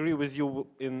completely agree with you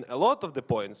in a lot of the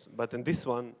points, but in this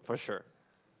one, for sure.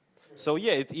 So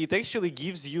yeah, it actually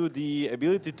gives you the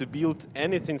ability to build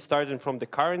anything starting from the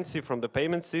currency, from the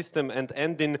payment system, and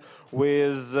ending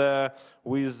with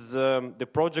the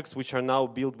projects which are now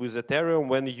built with Ethereum,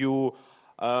 when you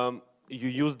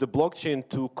use the blockchain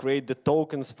to create the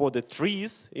tokens for the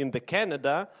trees in the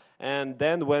Canada, and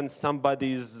then when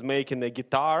somebody is making a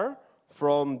guitar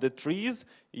from the trees,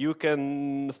 you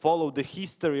can follow the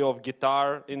history of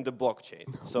guitar in the blockchain.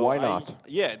 So why not?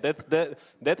 Yeah,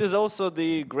 that is also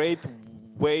the great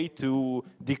way to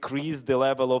decrease the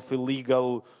level of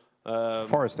illegal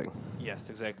foresting. Yes,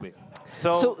 exactly.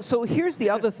 So here's the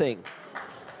other thing.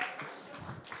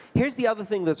 Here's the other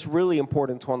thing that's really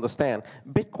important to understand.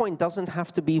 Bitcoin doesn't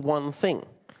have to be one thing.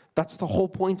 That's the whole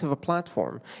point of a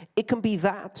platform. It can be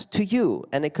that to you,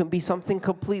 and it can be something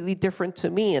completely different to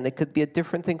me, and it could be a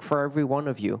different thing for every one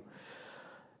of you.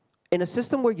 In a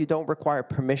system where you don't require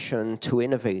permission to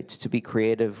innovate, to be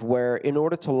creative, where in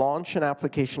order to launch an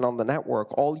application on the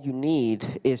network, all you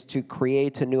need is to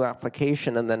create a new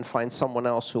application and then find someone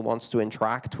else who wants to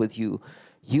interact with you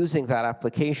using that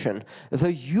application,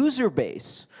 the user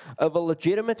base of a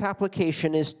legitimate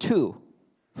application is 2.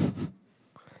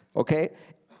 Okay?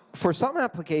 For some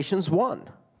applications, 1.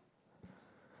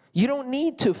 You don't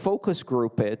need to focus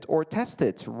group it or test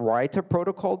it. Write a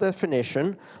protocol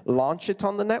definition, launch it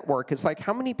on the network. It's like,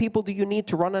 how many people do you need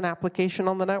to run an application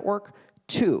on the network?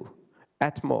 2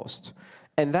 at most.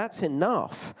 And that's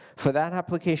enough for that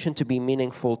application to be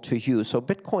meaningful to you. So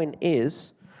Bitcoin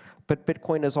is, but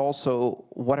Bitcoin is also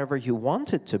whatever you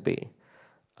want it to be.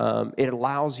 It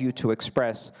allows you to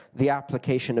express the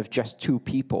application of just two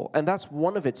people. And that's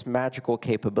one of its magical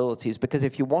capabilities, because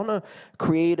if you want to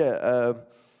create a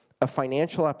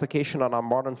financial application on a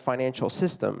modern financial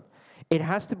system, it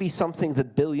has to be something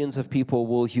that billions of people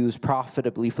will use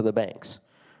profitably for the banks,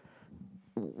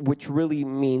 which really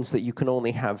means that you can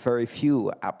only have very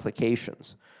few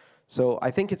applications. So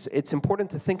I think it's important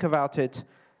to think about it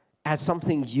as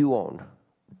something you own,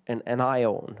 and I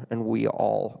own, and we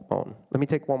all own. Let me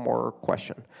take one more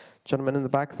question. Gentleman in the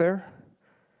back there?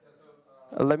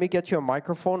 Let me get you a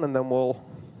microphone, and then we'll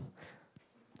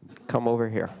come over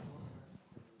here.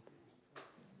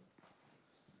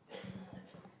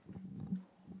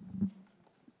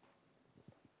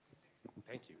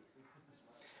 Thank you.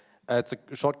 It's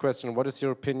a short question. What is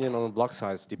your opinion on the block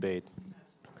size debate?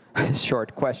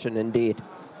 Short question indeed.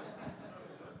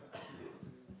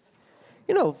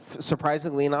 You know,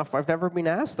 surprisingly enough, I've never been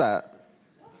asked that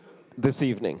this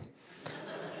evening.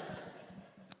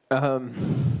 I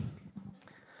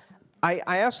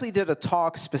actually did a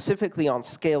talk specifically on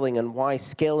scaling and why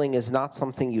scaling is not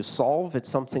something you solve. It's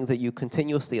something that you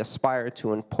continuously aspire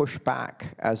to and push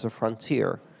back as a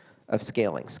frontier of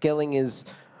scaling. Scaling is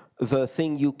the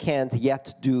thing you can't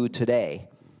yet do today,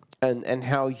 and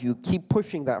how you keep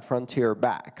pushing that frontier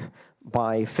back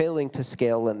by failing to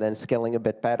scale and then scaling a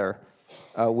bit better,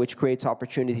 which creates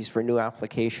opportunities for new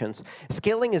applications.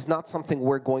 Scaling is not something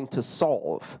we're going to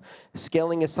solve.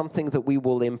 Scaling is something that we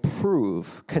will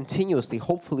improve continuously,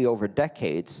 hopefully over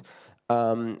decades,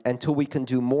 until we can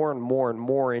do more and more and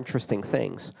more interesting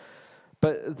things.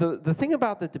 But the thing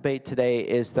about the debate today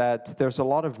is that there's a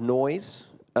lot of noise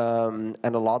and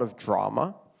a lot of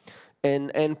drama.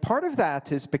 And part of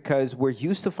that is because we're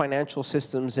used to financial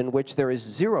systems in which there is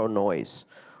zero noise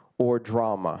or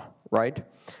drama, right?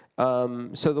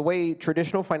 So the way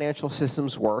traditional financial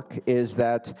systems work is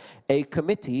that a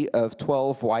committee of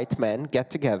 12 white men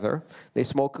get together, they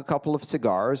smoke a couple of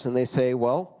cigars, and they say,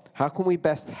 well, how can we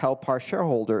best help our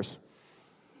shareholders?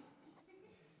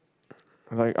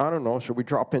 Like, I don't know, should we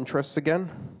drop interests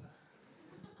again?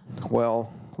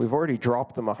 Well, we've already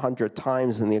dropped them 100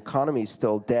 times and the economy's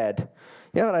still dead.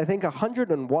 Yeah, but I think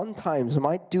 101 times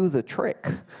might do the trick.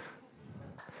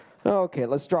 Okay,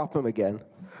 let's drop them again.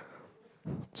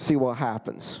 See what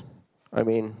happens. I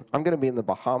mean, I'm going to be in the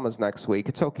Bahamas next week.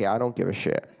 It's okay, I don't give a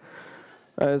shit.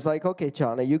 I was like, okay,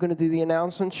 John, are you going to do the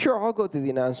announcement? Sure, I'll go do the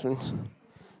announcement.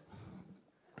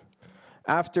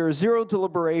 After zero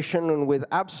deliberation and with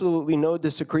absolutely no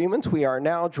disagreement, we are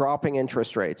now dropping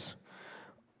interest rates.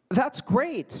 That's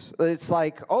great. It's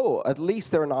like, oh, at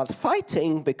least they're not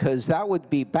fighting, because that would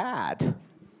be bad.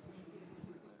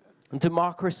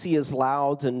 Democracy is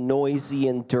loud and noisy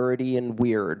and dirty and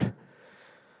weird.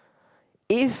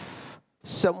 If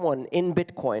someone in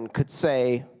Bitcoin could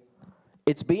say,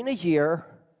 it's been a year,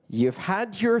 you've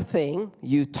had your thing,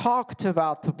 you talked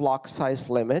about the block size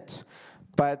limit,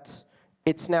 but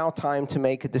it's now time to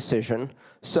make a decision,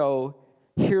 so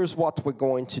here's what we're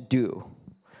going to do.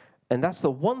 And that's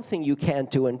the one thing you can't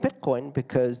do in Bitcoin,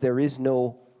 because there is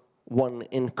no one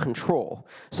in control.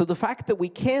 So the fact that we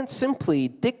can't simply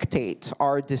dictate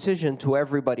our decision to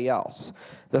everybody else,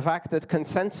 the fact that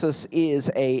consensus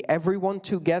is a everyone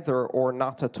together or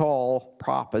not at all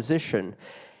proposition,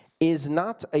 is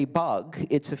not a bug,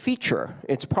 it's a feature.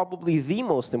 It's probably the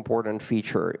most important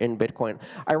feature in Bitcoin.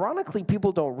 Ironically,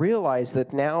 people don't realize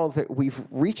that now that we've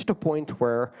reached a point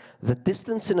where the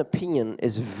distance in opinion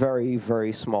is very,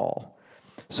 very small.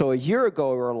 So a year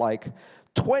ago, we were like,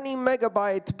 20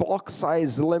 megabyte block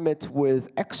size limit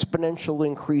with exponential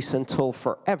increase until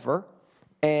forever,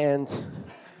 and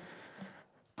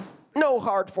no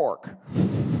hard fork.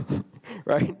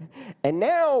 Right? And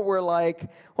now we're like,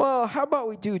 well, how about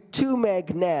we do 2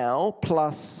 meg now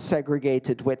plus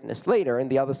segregated witness later? And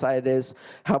the other side is,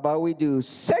 how about we do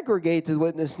segregated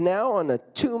witness now and a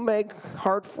 2 meg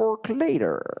hard fork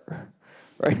later?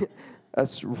 Right?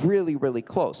 That's really, really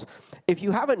close. If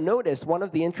you haven't noticed, one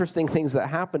of the interesting things that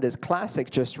happened is Classic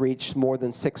just reached more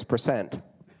than 6%.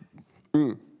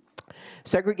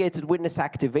 Segregated witness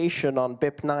activation on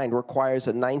BIP9 requires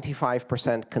a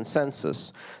 95%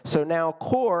 consensus. So now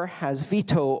Core has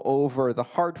veto over the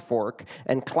hard fork,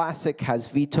 and Classic has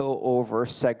veto over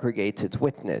segregated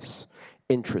witness.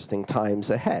 Interesting times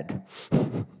ahead.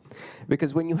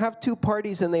 Because when you have two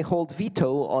parties and they hold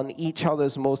veto on each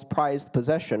other's most prized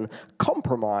possession,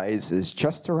 compromise is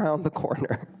just around the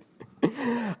corner.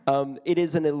 It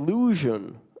is an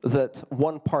illusion that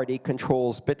one party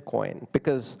controls Bitcoin,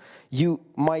 because you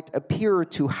might appear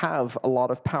to have a lot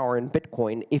of power in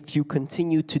Bitcoin if you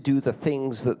continue to do the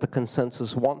things that the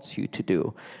consensus wants you to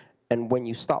do. And when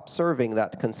you stop serving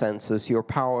that consensus, your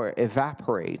power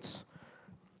evaporates.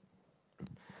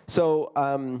 So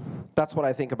that's what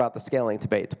I think about the scaling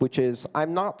debate, which is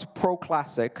I'm not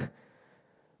pro-classic,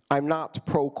 I'm not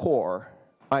pro-core,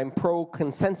 I'm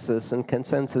pro-consensus, and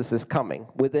consensus is coming.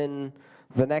 Within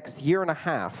the next year and a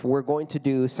half, we're going to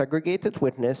do segregated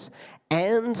witness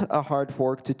and a hard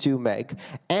fork to 2 meg,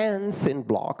 and thin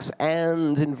blocks,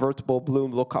 and invertible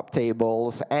Bloom lookup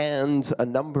tables, and a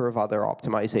number of other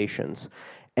optimizations.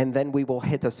 And then we will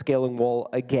hit a scaling wall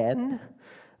again,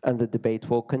 and the debate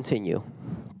will continue.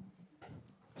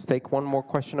 Let's take one more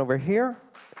question over here.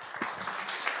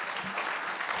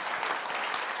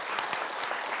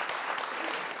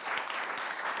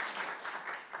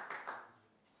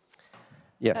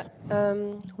 Yes.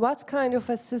 What kind of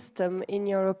a system, in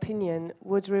your opinion,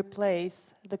 would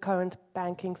replace the current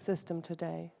banking system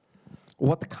today?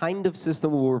 What kind of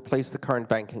system will replace the current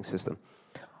banking system?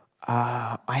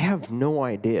 I have no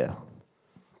idea.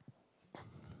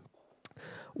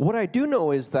 What I do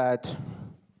know is that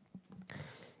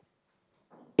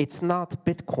it's not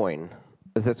Bitcoin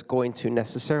that's going to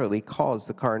necessarily cause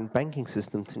the current banking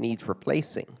system to need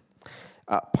replacing.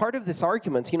 Part of this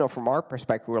argument, from our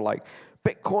perspective, we're like,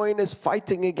 Bitcoin is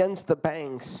fighting against the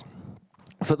banks.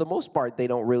 For the most part, they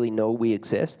don't really know we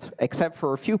exist, except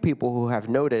for a few people who have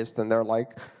noticed, and they're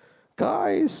like,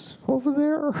 guys, over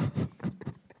there,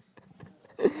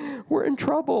 we're in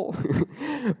trouble.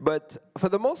 But for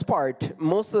the most part,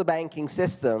 most of the banking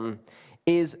system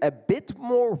is a bit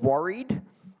more worried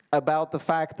about the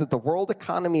fact that the world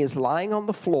economy is lying on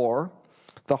the floor.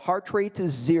 The heart rate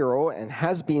is 0 and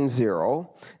has been 0.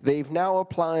 They've now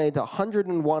applied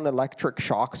 101 electric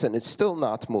shocks and it's still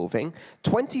not moving.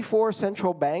 24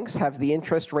 central banks have the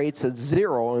interest rates at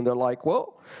 0 and they're like,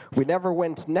 well, we never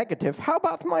went negative. How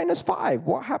about -5?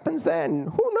 What happens then?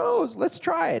 Who knows? Let's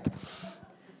try it.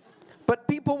 But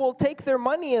people will take their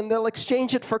money and they'll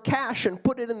exchange it for cash and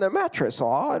put it in their mattress. Oh,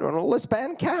 I don't know, let's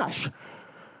ban cash.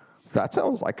 That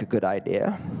sounds like a good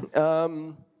idea.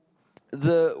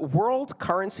 The world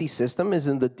currency system is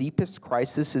in the deepest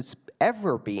crisis it's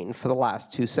ever been for the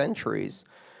last 2 centuries.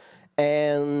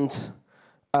 And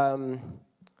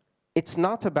it's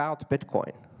not about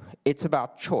Bitcoin. It's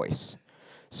about choice.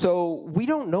 So we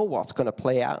don't know what's going to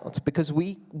play out because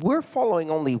we're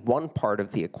following only one part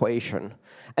of the equation.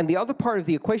 And the other part of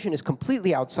the equation is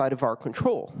completely outside of our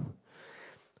control.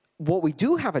 What we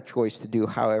do have a choice to do,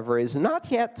 however, is not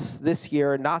yet this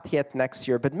year, not yet next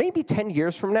year, but maybe 10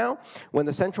 years from now, when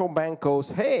the central bank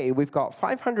goes, hey, we've got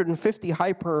 550%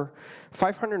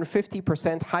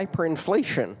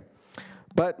 hyperinflation,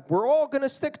 but we're all going to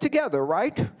stick together,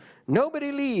 right?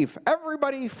 Nobody leave.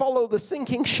 Everybody follow the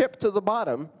sinking ship to the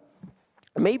bottom.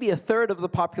 Maybe a third of the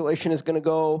population is going to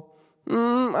go,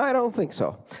 I don't think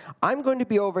so. I'm going to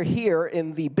be over here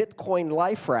in the Bitcoin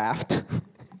life raft.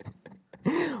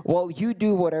 Well, you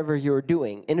do whatever you're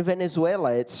doing. In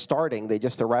Venezuela, it's starting. They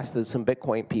just arrested some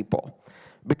Bitcoin people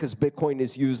because Bitcoin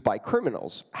is used by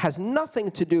criminals. Has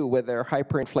nothing to do with their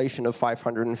hyperinflation of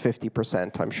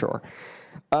 550%, I'm sure.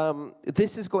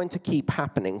 This is going to keep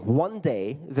happening. One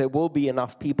day, there will be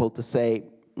enough people to say,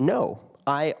 no,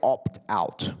 I opt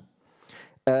out.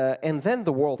 And then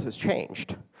the world has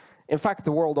changed. In fact,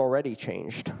 the world already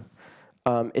changed.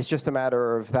 It's just a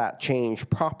matter of that change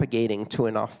propagating to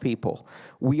enough people.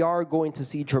 We are going to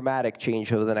see dramatic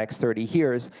change over the next 30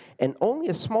 years, and only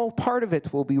a small part of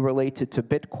it will be related to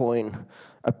Bitcoin.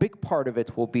 A big part of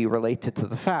it will be related to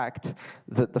the fact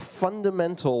that the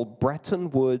fundamental Bretton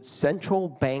Woods central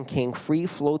banking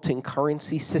free-floating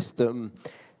currency system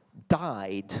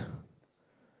died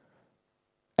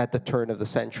at the turn of the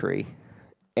century,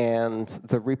 and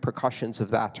the repercussions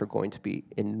of that are going to be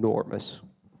enormous.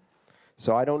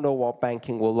 So I don't know what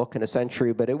banking will look in a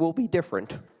century, but it will be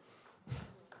different.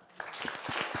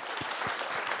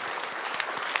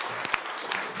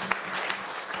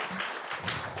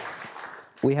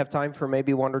 We have time for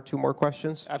maybe 1 or 2 more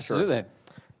questions? Absolutely.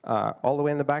 Sure. All the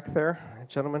way in the back there,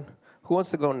 gentlemen. Who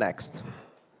wants to go next?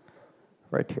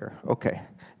 Right here. Okay.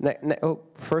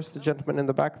 First the gentleman in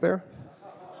the back there,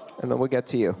 and then we'll get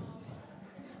to you.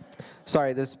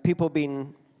 Sorry, there's people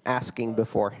been asking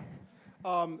before.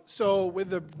 So with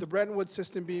the Bretton Woods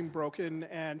system being broken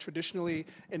and traditionally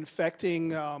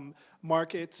infecting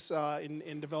markets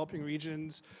in developing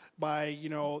regions by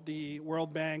the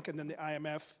World Bank and then the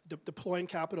IMF deploying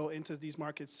capital into these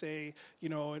markets, say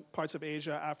in parts of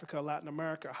Asia, Africa, Latin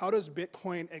America, how does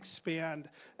Bitcoin expand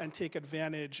and take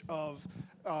advantage of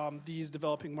these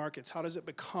developing markets? How does it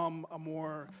become a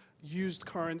more used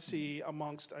currency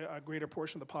amongst a greater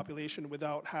portion of the population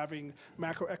without having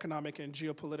macroeconomic and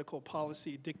geopolitical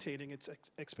policy dictating its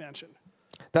expansion?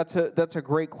 That's a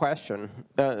great question.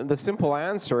 The simple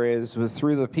answer is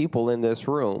through the people in this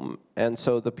room. And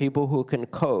so the people who can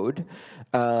code,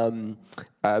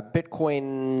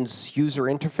 Bitcoin's user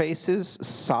interfaces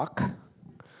suck.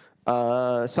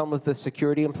 Some of the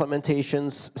security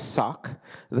implementations suck.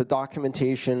 The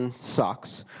documentation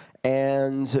sucks.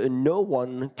 And no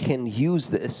one can use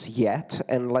this yet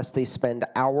unless they spend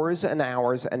hours and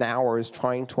hours and hours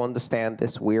trying to understand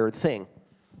this weird thing.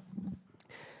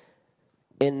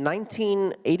 In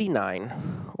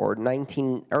 1989, or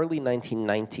early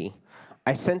 1990,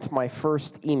 I sent my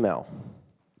first email,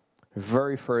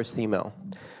 very first email.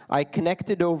 I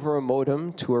connected over a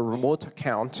modem to a remote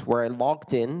account where I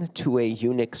logged in to a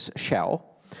Unix shell.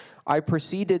 I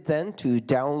proceeded then to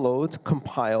download,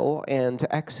 compile, and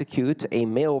execute a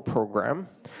mail program.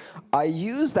 I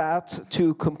used that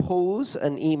to compose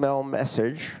an email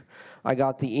message. I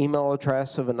got the email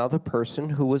address of another person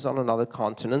who was on another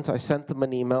continent. I sent them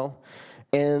an email,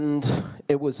 and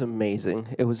it was amazing.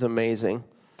 It was amazing.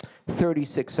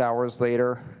 36 hours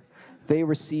later, they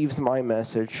received my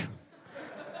message.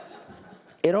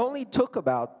 It only took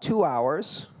about 2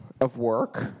 hours of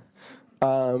work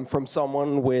from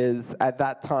someone with, at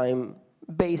that time,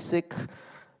 basic,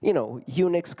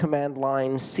 Unix command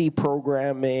line, C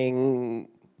programming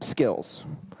skills.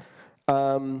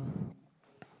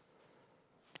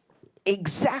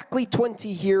 Exactly 20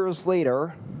 years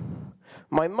later,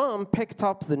 my mom picked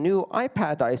up the new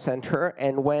iPad I sent her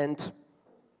and went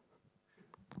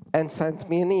and sent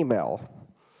me an email.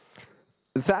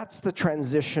 That's the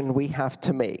transition we have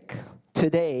to make.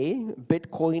 Today,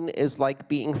 Bitcoin is like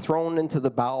being thrown into the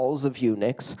bowels of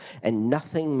Unix, and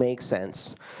nothing makes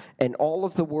sense. And all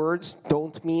of the words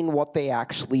don't mean what they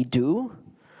actually do.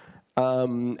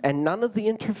 And none of the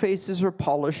interfaces are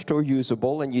polished or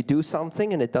usable, and you do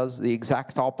something and it does the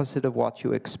exact opposite of what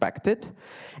you expected.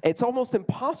 It's almost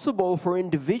impossible for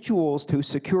individuals to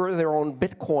secure their own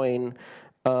Bitcoin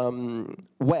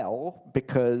well,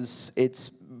 because it's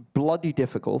bloody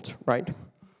difficult, right?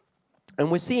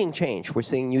 And we're seeing change. We're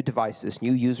seeing new devices,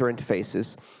 new user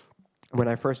interfaces. When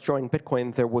I first joined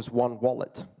Bitcoin, there was one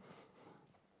wallet.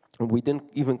 We didn't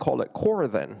even call it Core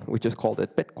then. We just called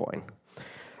it Bitcoin.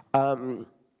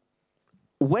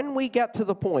 When we get to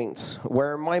the point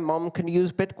where my mom can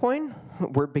use Bitcoin,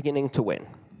 we're beginning to win.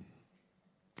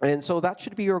 And so that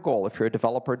should be your goal if you're a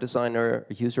developer, designer,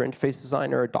 a user interface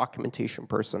designer, a documentation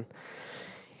person.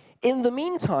 In the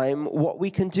meantime, what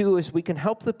we can do is we can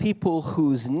help the people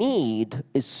whose need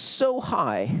is so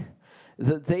high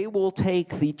that they will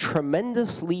take the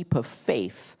tremendous leap of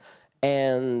faith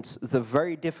and the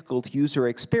very difficult user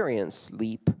experience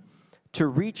leap to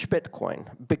reach Bitcoin,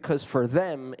 because for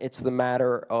them, it's the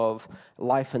matter of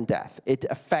life and death. It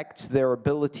affects their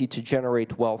ability to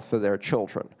generate wealth for their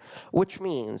children, which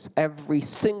means every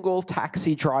single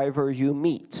taxi driver you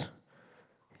meet,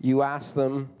 you ask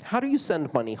them, how do you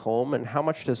send money home and how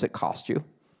much does it cost you?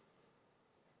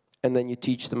 And then you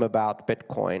teach them about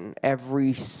Bitcoin.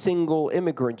 Every single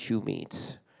immigrant you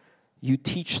meet, you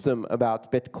teach them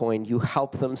about Bitcoin, you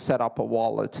help them set up a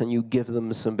wallet, and you give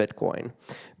them some Bitcoin.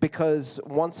 Because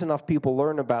once enough people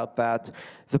learn about that,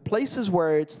 the places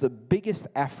where it's the biggest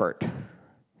effort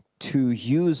to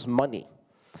use money,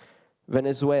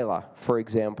 Venezuela, for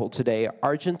example, today,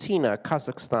 Argentina,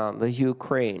 Kazakhstan, the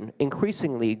Ukraine,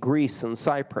 increasingly Greece and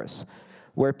Cyprus,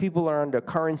 where people are under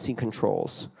currency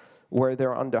controls, where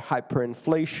they're under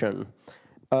hyperinflation,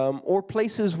 or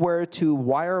places where to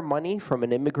wire money from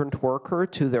an immigrant worker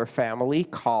to their family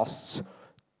costs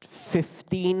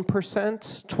 15%,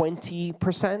 20%,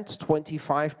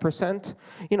 25%.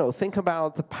 You know, think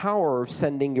about the power of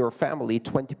sending your family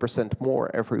 20%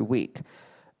 more every week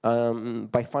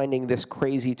by finding this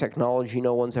crazy technology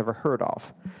no one's ever heard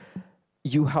of.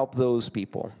 You help those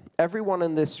people. Everyone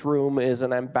in this room is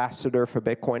an ambassador for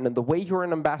Bitcoin, and the way you're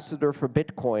an ambassador for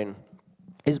Bitcoin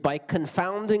is by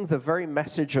confounding the very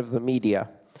message of the media.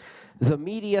 The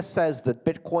media says that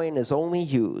Bitcoin is only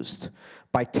used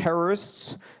by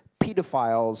terrorists,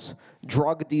 pedophiles,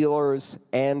 drug dealers,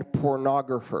 and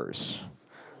pornographers.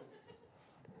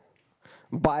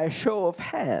 By a show of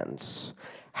hands,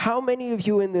 how many of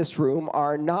you in this room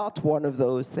are not one of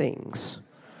those things?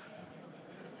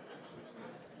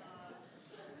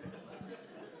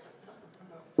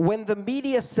 When the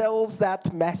media sells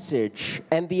that message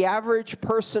and the average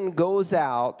person goes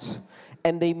out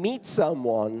and they meet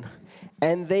someone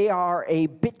and they are a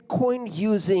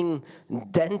Bitcoin-using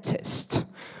dentist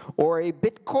or a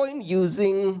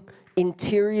Bitcoin-using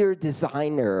interior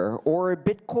designer or a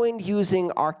Bitcoin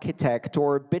using architect or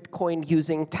a Bitcoin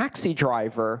using taxi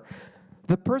driver,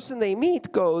 the person they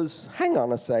meet goes, hang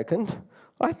on a second,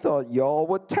 I thought y'all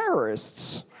were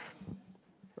terrorists,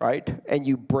 right? And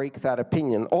you break that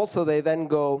opinion. Also, they then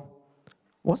go,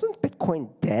 wasn't Bitcoin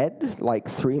dead like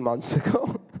 3 months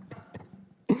ago?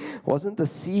 Wasn't the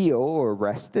CEO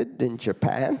arrested in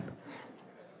Japan?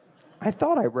 I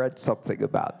thought I read something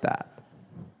about that.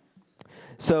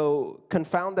 So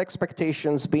confound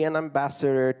expectations, be an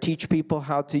ambassador, teach people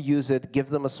how to use it, give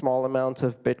them a small amount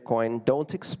of Bitcoin.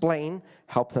 Don't explain,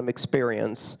 help them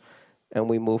experience, and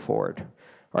we move forward.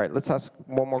 All right, let's ask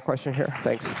one more question here.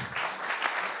 Thanks.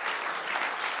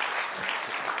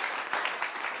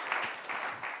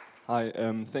 Hi,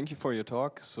 thank you for your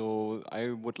talk. So I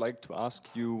would like to ask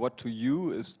you, what to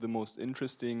you is the most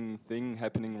interesting thing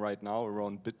happening right now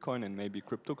around Bitcoin and maybe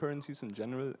cryptocurrencies in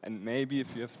general? And maybe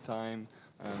if you have time,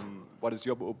 what is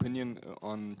your opinion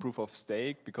on proof of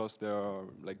stake? Because there are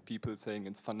like people saying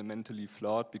it's fundamentally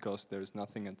flawed because there is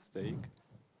nothing at stake.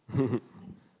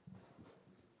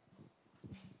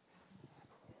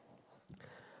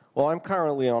 Well, I'm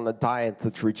currently on a diet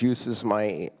that reduces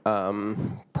my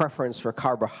preference for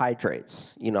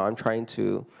carbohydrates. You know, I'm trying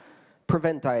to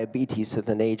prevent diabetes at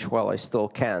an age while I still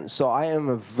can. So I am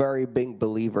a very big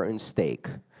believer in stake.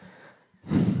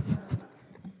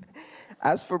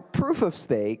 As for proof of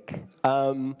stake,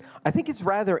 I think it's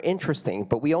rather interesting,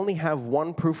 but we only have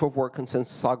one proof of work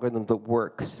consensus algorithm that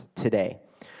works today.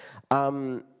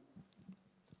 A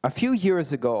few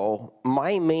years ago,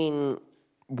 my main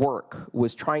work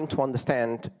was trying to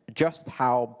understand just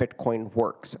how Bitcoin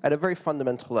works at a very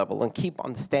fundamental level and keep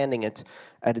understanding it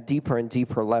at a deeper and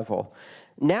deeper level.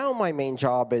 Now my main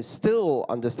job is still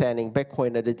understanding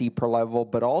Bitcoin at a deeper level,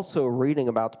 but also reading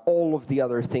about all of the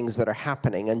other things that are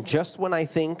happening. And just when I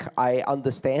think I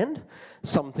understand,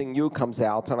 something new comes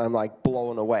out and I'm like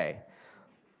blown away.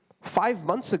 5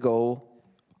 months ago,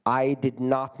 I did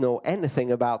not know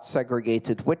anything about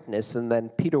segregated witness, and then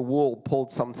Peter Wool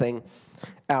pulled something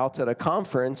out at a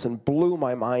conference and blew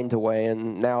my mind away,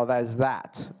 and now that's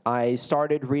that. I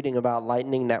started reading about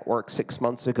Lightning Network 6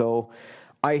 months ago.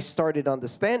 I started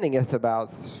understanding it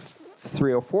about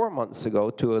 3 or 4 months ago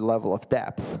to a level of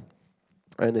depth,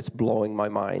 and it's blowing my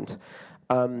mind.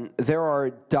 There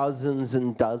are dozens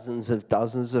and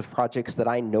dozens of projects that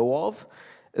I know of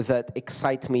that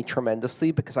excite me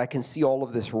tremendously because I can see all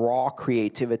of this raw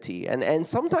creativity. And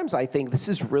sometimes I think this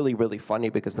is really, really funny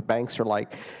because the banks are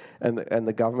like, and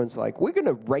the government's like, we're going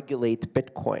to regulate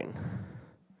Bitcoin.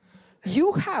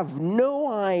 You have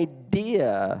no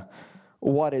idea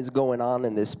what is going on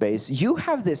in this space. You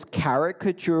have this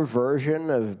caricature version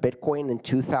of Bitcoin in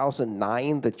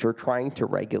 2009 that you're trying to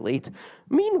regulate.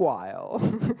 Meanwhile,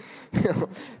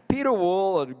 Peter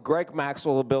Wool and Greg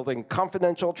Maxwell are building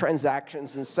confidential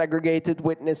transactions and segregated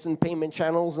witness and payment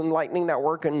channels and Lightning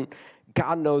Network and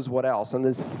God knows what else. And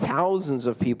there's thousands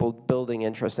of people building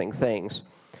interesting things.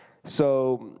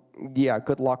 So yeah,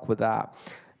 good luck with that.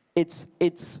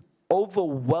 It's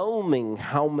overwhelming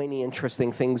how many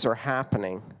interesting things are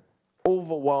happening.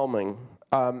 Overwhelming.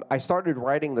 I started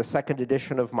writing the second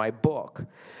edition of my book,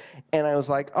 and I was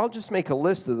like, I'll just make a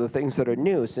list of the things that are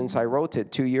new since I wrote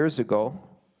it 2 years ago,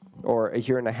 or a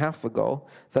year and a half ago,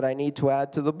 that I need to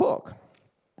add to the book.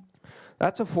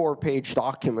 That's a 4-page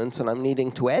document, and I'm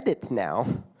needing to edit now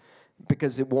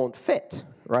because it won't fit,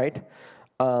 right?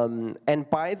 And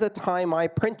by the time I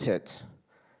print it,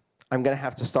 I'm going to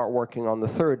have to start working on the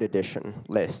 3rd edition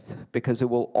list because it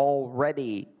will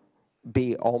already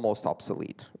be almost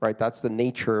obsolete, right? That's the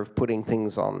nature of putting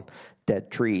things on dead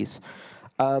trees.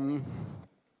 I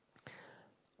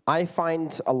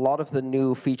find a lot of the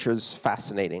new features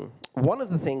fascinating. One of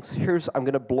the things, I'm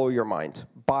going to blow your mind.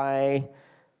 By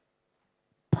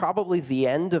probably the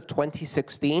end of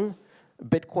 2016,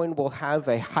 Bitcoin will have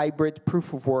a hybrid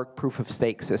proof of work, proof of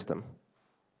stake system.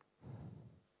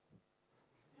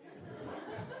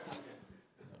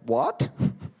 What?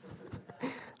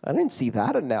 I didn't see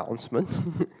that announcement.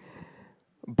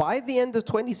 By the end of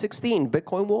 2016,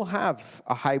 Bitcoin will have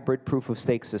a hybrid proof of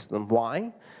stake system.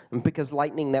 Why? Because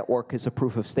Lightning Network is a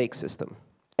proof of stake system.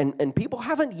 And people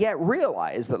haven't yet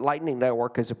realized that Lightning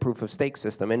Network is a proof of stake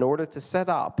system. In order to set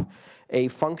up a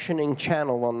functioning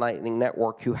channel on Lightning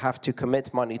Network, you have to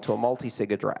commit money to a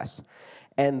multi-sig address.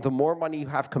 And the more money you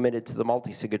have committed to the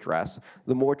multi-sig address,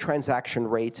 the more transaction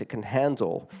rates it can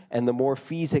handle, and the more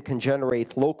fees it can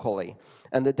generate locally.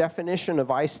 And the definition of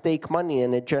I stake money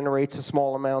and it generates a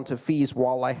small amount of fees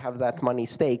while I have that money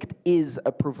staked is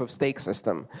a proof of stake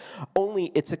system.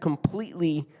 Only it's a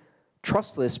completely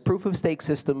trustless proof-of-stake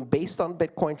system based on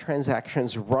Bitcoin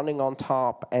transactions running on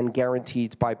top and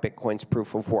guaranteed by Bitcoin's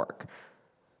proof of work.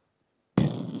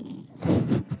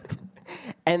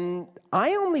 And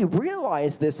I only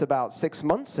realized this about 6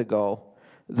 months ago,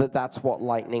 that that's what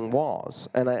Lightning was.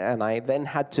 And I then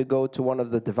had to go to one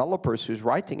of the developers who's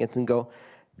writing it and go,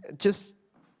 just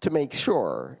to make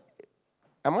sure,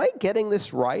 am I getting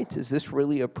this right? Is this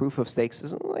really a proof-of-stake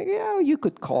system? Like, yeah, you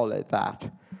could call it that.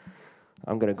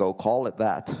 I'm going to go call it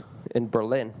that in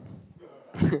Berlin.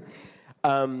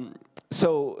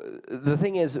 So the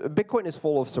thing is, Bitcoin is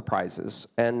full of surprises,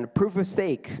 and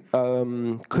proof-of-stake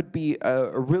could be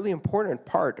a really important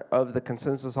part of the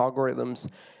consensus algorithms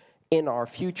in our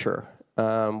future.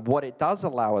 What it does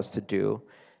allow us to do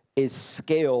is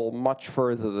scale much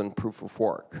further than proof of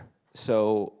work.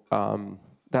 So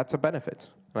that's a benefit,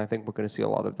 and I think we're going to see a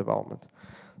lot of development.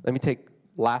 Let me take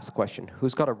last question.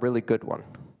 Who's got a really good one?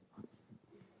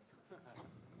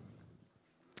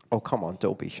 Oh, come on,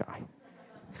 don't be shy.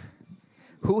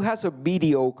 Who has a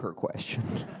mediocre question?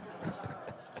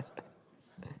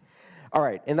 All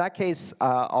right, in that case,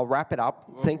 I'll wrap it up.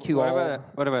 Thank you all.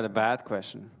 What about a bad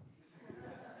question?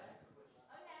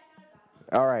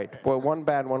 All right, well, one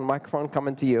bad one. Microphone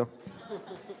coming to you.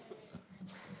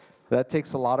 That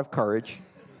takes a lot of courage.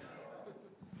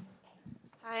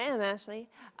 Hi, I'm Ashley.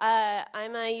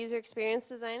 I'm a user experience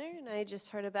designer, and I just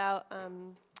heard about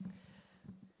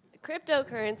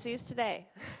cryptocurrencies today.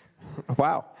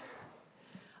 Wow.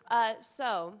 I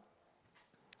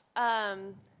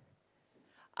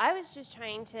was just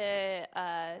trying to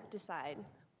decide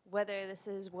whether this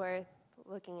is worth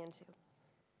looking into.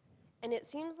 And it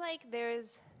seems like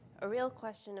there's a real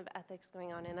question of ethics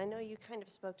going on, and I know you kind of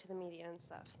spoke to the media and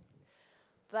stuff.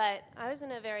 But I was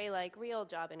in a very real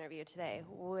job interview today,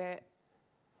 where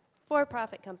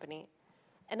for-profit company,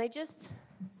 and I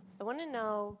want to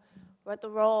know what the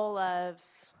role of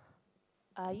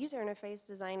user interface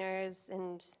designers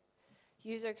and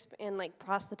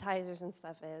proselytizers and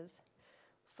stuff is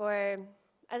for,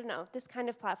 I don't know, this kind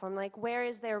of platform. Like, where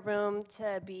is there room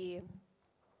to be,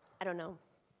 I don't know.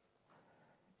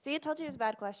 See, I told you it was a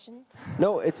bad question.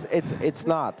 No, it's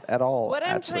not at all. What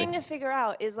I'm actually trying to figure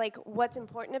out is what's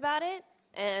important about it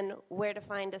and where to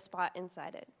find a spot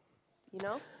inside it. You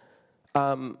know?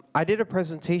 I did a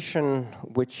presentation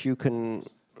which you can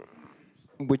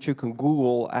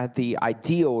Google at the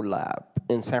IDEO Lab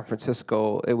in San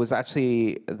Francisco. It was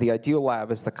actually, the IDEO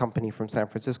Lab is the company from San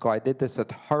Francisco. I did this at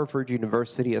Harvard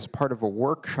University as part of a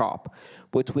workshop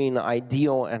between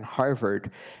IDEO and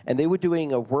Harvard. And they were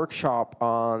doing a workshop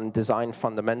on design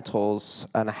fundamentals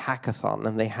and a hackathon.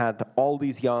 And they had all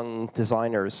these young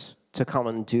designers to come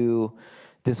and do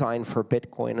design for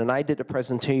Bitcoin. And I did a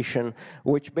presentation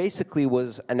which basically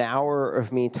was an hour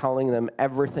of me telling them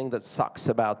everything that sucks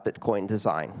about Bitcoin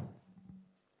design.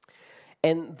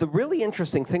 And the really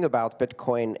interesting thing about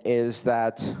Bitcoin is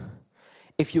that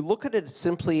if you look at it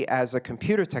simply as a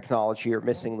computer technology, you're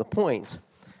missing the point.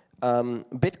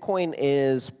 Bitcoin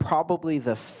is probably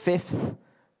the 5th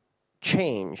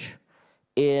change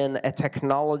in a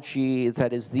technology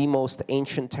that is the most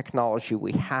ancient technology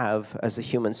we have as a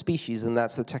human species, and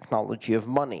that's the technology of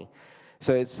money.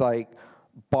 So it's like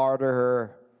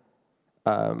barter,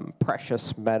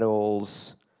 precious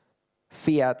metals,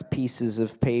 fiat pieces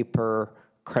of paper,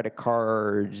 credit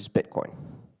cards, Bitcoin.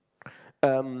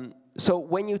 So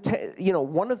when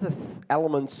one of the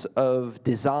elements of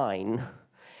design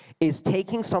is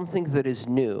taking something that is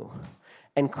new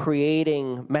and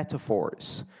creating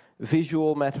metaphors,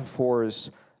 visual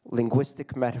metaphors,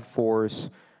 linguistic metaphors,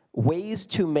 ways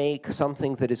to make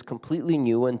something that is completely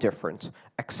new and different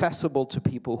accessible to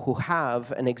people who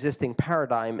have an existing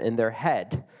paradigm in their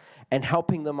head, and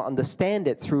helping them understand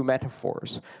it through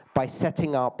metaphors by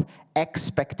setting up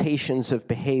expectations of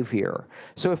behavior.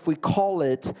 So if we call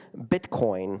it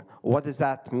Bitcoin, what does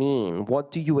that mean?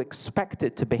 What do you expect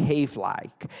it to behave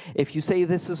like? If you say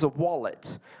this is a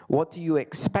wallet, what do you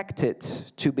expect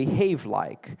it to behave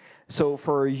like? So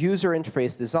for a user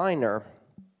interface designer,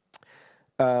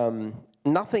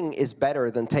 nothing is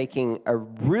better than taking a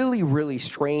really, really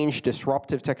strange,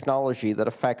 disruptive technology that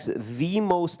affects the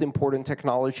most important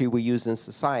technology we use in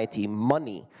society,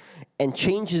 money, and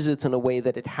changes it in a way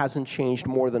that it hasn't changed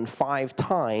more than 5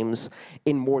 times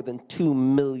in more than 2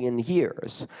 million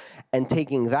years, and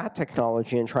taking that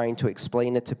technology and trying to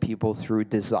explain it to people through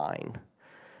design.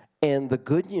 And the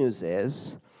good news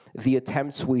is, the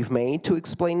attempts we've made to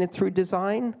explain it through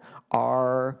design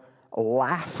are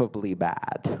laughably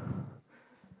bad.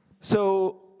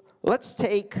 So let's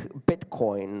take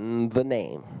Bitcoin, the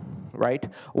name, right?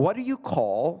 What do you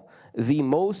call the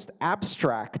most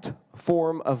abstract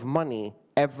form of money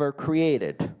ever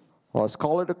created. Well, let's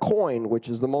call it a coin, which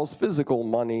is the most physical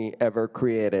money ever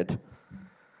created.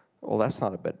 Well, that's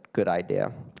not a good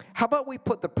idea. How about we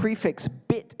put the prefix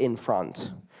bit in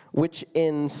front, which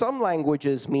in some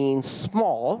languages means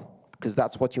small, because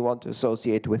that's what you want to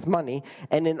associate with money,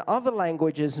 and in other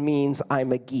languages means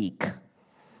I'm a geek.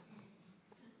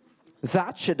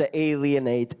 That should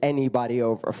alienate anybody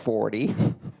over 40.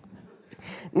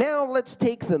 Now let's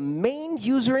take the main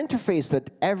user interface that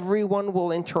everyone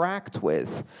will interact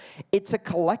with. It's a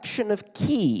collection of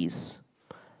keys.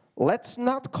 Let's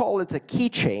not call it a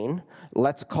keychain,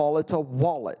 let's call it a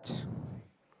wallet.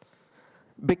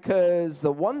 Because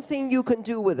the one thing you can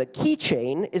do with a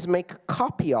keychain is make a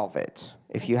copy of it.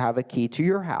 If you have a key to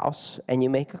your house and you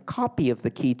make a copy of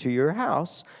the key to your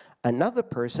house, another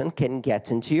person can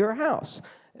get into your house.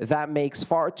 That makes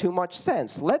far too much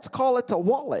sense. Let's call it a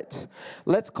wallet.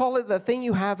 Let's call it the thing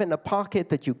you have in a pocket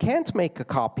that you can't make a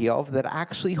copy of that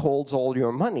actually holds all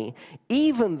your money,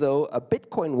 even though a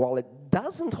Bitcoin wallet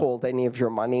doesn't hold any of your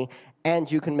money, and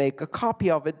you can make a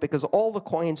copy of it because all the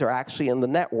coins are actually in the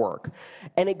network.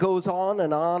 And it goes on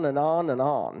and on and on and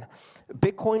on.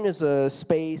 Bitcoin is a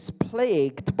space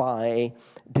plagued by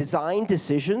design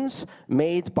decisions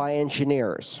made by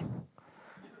engineers.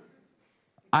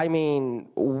 I mean,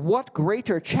 what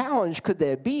greater challenge could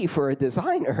there be for a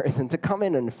designer than to come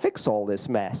in and fix all this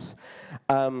mess?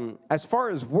 As far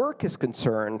as work is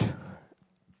concerned,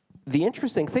 the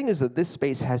interesting thing is that this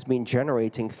space has been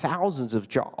generating thousands of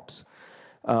jobs,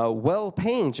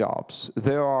 well-paying jobs.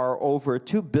 There are over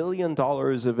 $2 billion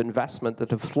of investment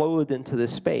that have flowed into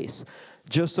this space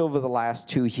just over the last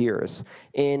 2 years,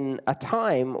 in a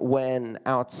time when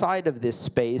outside of this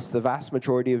space, the vast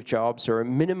majority of jobs are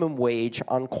minimum wage,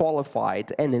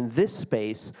 unqualified, and in this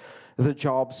space, the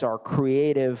jobs are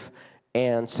creative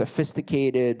and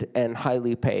sophisticated and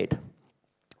highly paid.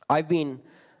 I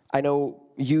know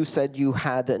you said you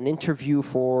had an interview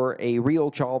for a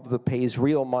real job that pays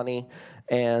real money,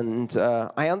 and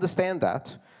I understand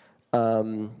that.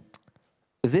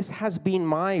 This has been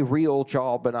my real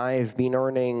job, and I have been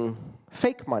earning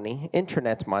fake money,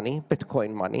 internet money,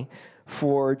 Bitcoin money,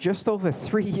 for just over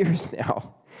 3 years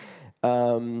now.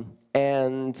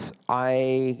 And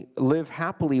I live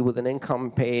happily with an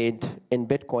income paid in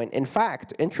Bitcoin. In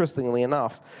fact, interestingly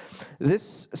enough,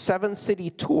 this 7-city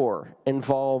tour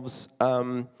involves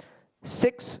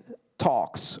 6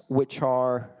 talks, which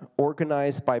are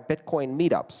organized by Bitcoin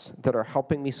meetups that are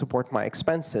helping me support my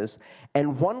expenses,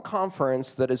 and 1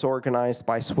 conference that is organized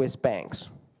by Swiss banks.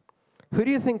 Who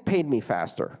do you think paid me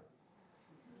faster?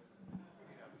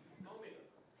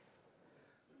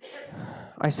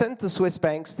 I sent the Swiss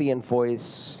banks the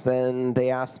invoice, then they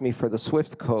asked me for the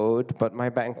SWIFT code, but my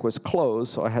bank was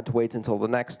closed, so I had to wait until the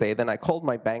next day. Then I called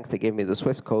my bank, they gave me the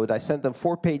SWIFT code. I sent them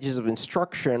 4 pages of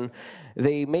instruction.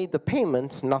 They made the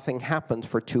payment, nothing happened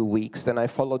for 2 weeks. Then I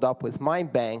followed up with my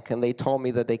bank, and they told me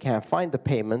that they can't find the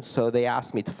payments, so they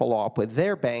asked me to follow up with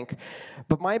their bank.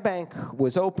 But my bank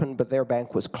was open, but their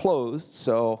bank was closed,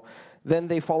 so then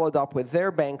they followed up with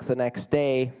their bank the next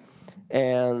day,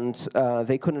 and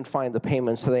they couldn't find the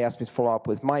payment, so they asked me to follow up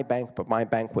with my bank, but my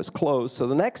bank was closed. So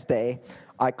the next day,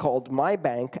 I called my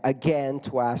bank again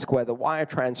to ask where the wire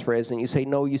transfer is, and you say,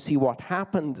 no, you see, what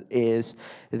happened is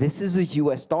this is a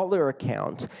US dollar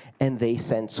account, and they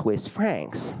sent Swiss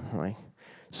francs. Like,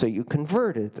 so you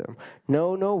converted them.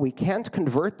 No, we can't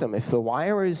convert them. If the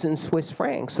wire is in Swiss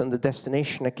francs and the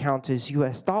destination account is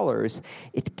US dollars,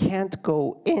 it can't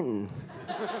go in.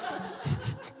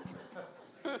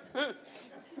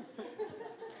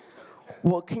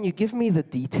 Well, can you give me the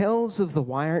details of the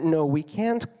wire? No, we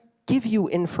can't give you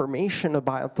information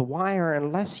about the wire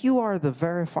unless you are the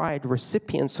verified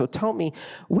recipient. So tell me,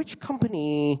 which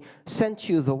company sent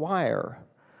you the wire?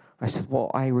 I said,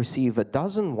 well, I receive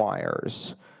 12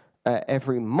 wires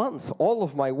every month. All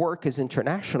of my work is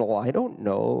international. I don't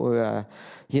know.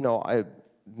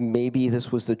 Maybe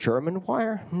this was the German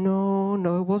wire? No,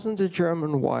 it wasn't the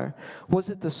German wire. Was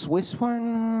it the Swiss wire?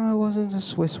 No, it wasn't the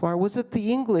Swiss wire. Was it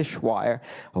the English wire?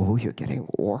 Oh, you're getting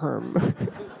warm.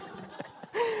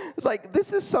 It's like,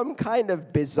 this is some kind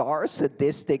of bizarre,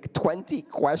 sadistic 20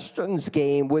 questions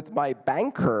game with my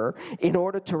banker in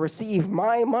order to receive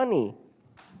my money.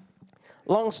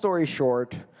 Long story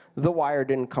short, the wire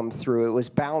didn't come through. It was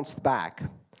bounced back.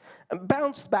 And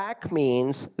bounced back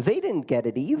means they didn't get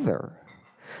it either.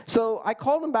 So I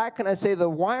called them back and I say, the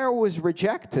wire was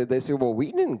rejected. They said, well,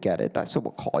 we didn't get it. I said,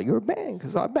 well, call your bank,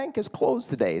 because our bank is closed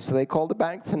today. So they called the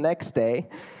bank the next day.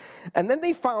 And then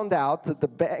they found out that the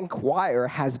bank wire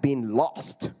has been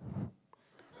lost.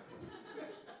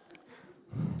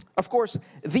 of course,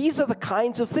 these are the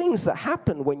kinds of things that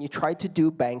happen when you try to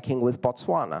do banking with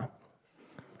Botswana.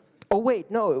 Oh, wait,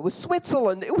 no, it was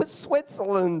Switzerland. It was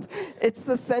Switzerland. It's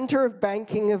the center of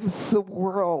banking of the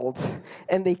world,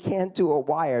 and they can't do a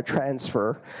wire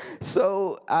transfer.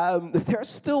 So they're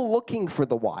still looking for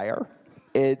the wire.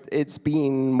 It's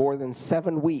been more than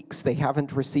 7 weeks. They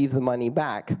haven't received the money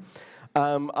back.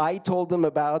 I told them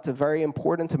about a very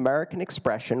important American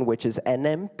expression, which is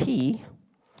NMP,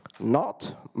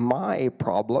 not my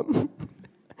problem,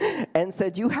 and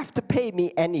said, you have to pay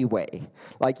me anyway.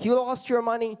 Like, you lost your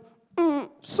money,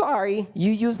 sorry,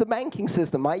 you use the banking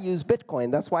system, I use Bitcoin.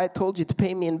 That's why I told you to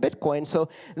pay me in Bitcoin. So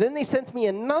then they sent me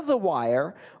another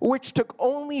wire, which took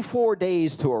only 4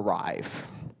 days to arrive.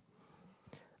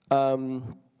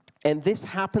 And this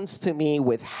happens to me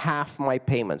with half my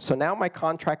payments. So now my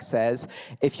contract says,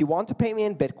 if you want to pay me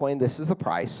in Bitcoin, this is the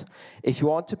price. If you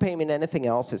want to pay me in anything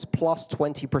else, it's plus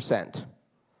 20%.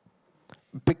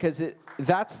 Because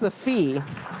that's the fee.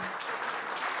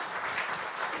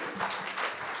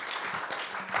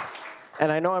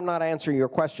 And I know I'm not answering your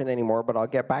question anymore, but I'll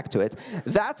get back to it.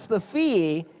 That's the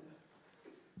fee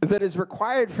that is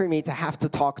required for me to have to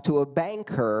talk to a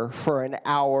banker for an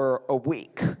hour a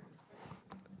week.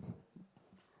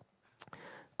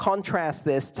 Contrast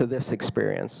this to this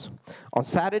experience. On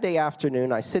Saturday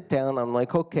afternoon, I sit down, I'm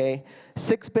like, okay,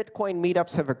 6 Bitcoin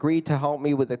meetups have agreed to help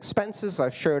me with expenses.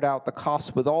 I've shared out the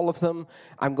costs with all of them.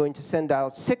 I'm going to send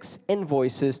out 6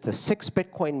 invoices to 6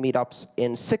 Bitcoin meetups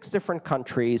in 6 different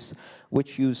countries,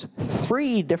 which use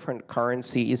 3 different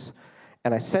currencies.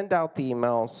 And I send out the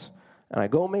emails, and I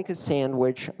go make a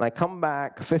sandwich, and I come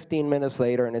back 15 minutes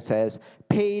later, and it says,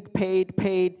 paid, paid,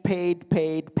 paid, paid,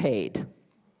 paid, paid.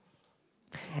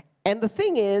 And the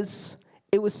thing is,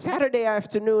 it was Saturday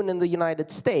afternoon in the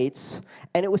United States,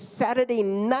 and it was Saturday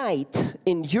night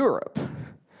in Europe.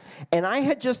 And I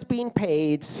had just been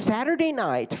paid Saturday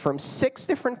night from 6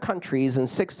 different countries and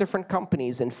 6 different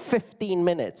companies in 15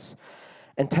 minutes.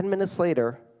 And 10 minutes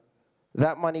later,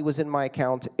 that money was in my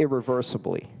account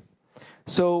irreversibly.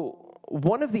 So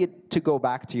to go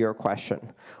back to your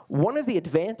question, one of the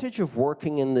advantages of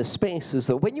working in this space is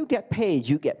that when you get paid,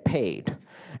 you get paid.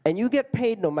 And you get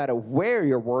paid no matter where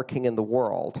you're working in the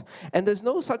world. And there's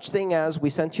no such thing as,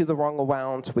 we sent you the wrong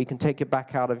amount, we can take it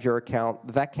back out of your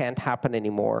account. That can't happen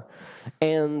anymore.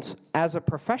 And as a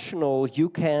professional, you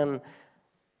can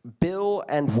bill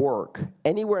and work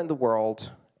anywhere in the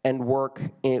world and work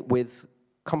with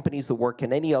companies that work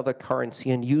in any other currency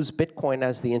and use Bitcoin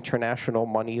as the international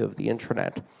money of the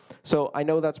internet. So I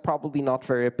know that's probably not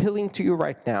very appealing to you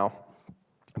right now,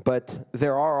 but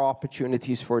there are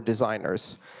opportunities for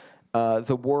designers.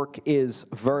 The work is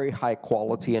very high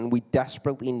quality, and we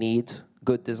desperately need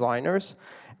good designers.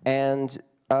 And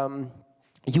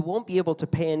you won't be able to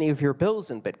pay any of your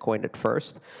bills in Bitcoin at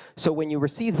first. So when you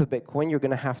receive the Bitcoin, you're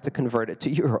going to have to convert it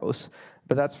to euros.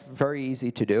 But that's very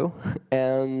easy to do.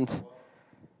 And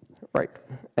right.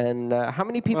 And how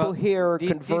many people here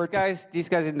convert? These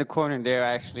guys in the corner, they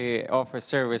actually offer a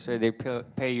service where they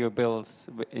pay your bills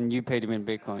and you pay them in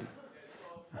Bitcoin.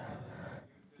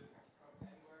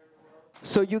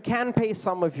 So you can pay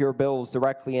some of your bills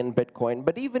directly in Bitcoin,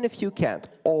 but even if you can't,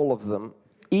 all of them,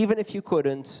 even if you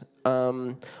couldn't,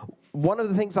 one of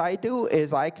the things I do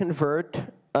is I convert,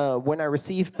 when I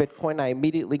receive Bitcoin, I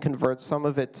immediately convert some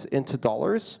of it into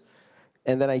dollars.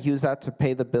 And then I use that to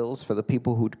pay the bills for the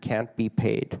people who can't be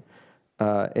paid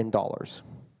in dollars.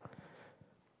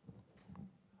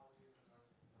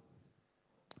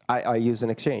 I use an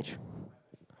exchange,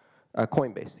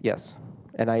 Coinbase, yes.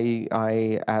 And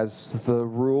I, as the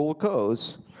rule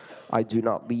goes, I do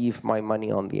not leave my money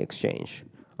on the exchange.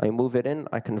 I move it in,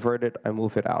 I convert it, I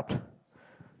move it out.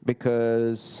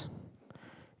 Because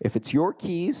if it's your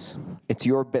keys, it's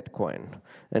your Bitcoin.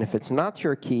 And if it's not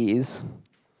your keys,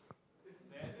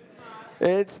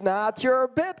 it's not your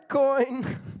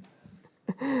Bitcoin.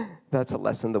 That's a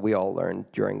lesson that we all learned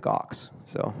during GOX.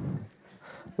 So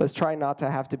let's try not to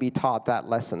have to be taught that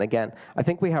lesson again. I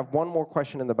think we have one more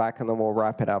question in the back, and then we'll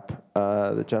wrap it up.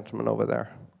 The gentleman over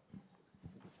there.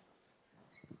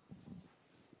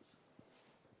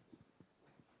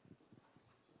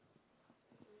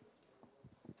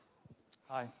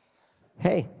 Hi.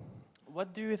 Hey.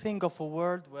 What do you think of a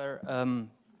world where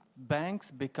banks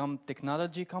become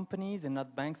technology companies and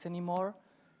not banks anymore,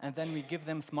 and then we give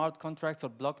them smart contracts or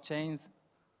blockchains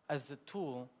as a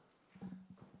tool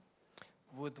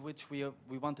with which we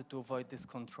wanted to avoid this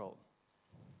control?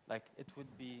 Like, it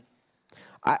would be...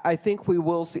 I think we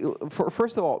will see,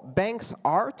 first of all, banks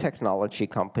are technology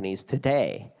companies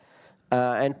today.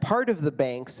 And part of the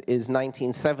banks is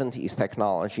 1970s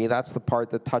technology. That's the part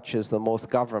that touches the most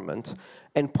government.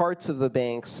 And parts of the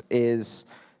banks is,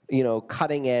 you know,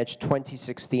 cutting edge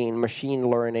 2016 machine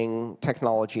learning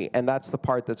technology. And that's the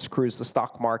part that screws the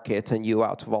stock market and you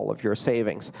out of all of your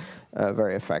savings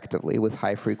very effectively with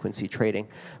high frequency trading.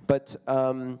 But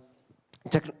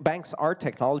banks are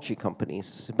technology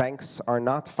companies. Banks are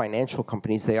not financial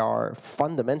companies. They are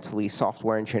fundamentally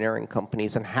software engineering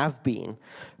companies and have been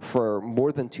for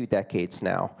more than 2 decades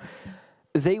now.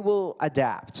 They will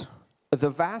adapt.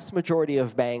 The vast majority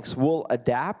of banks will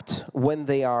adapt when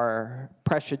they are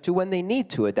pressured to, when they need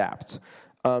to adapt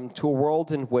to a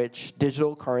world in which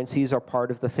digital currencies are part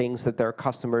of the things that their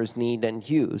customers need and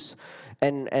use.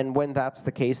 And when that's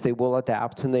the case, they will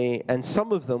adapt, and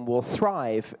some of them will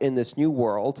thrive in this new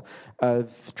world of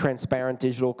transparent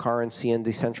digital currency and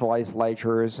decentralized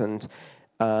ledgers and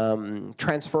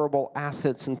transferable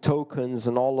assets and tokens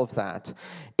and all of that.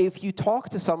 If you talk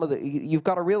to some of the, you've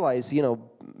got to realize, you know,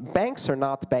 banks are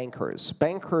not bankers.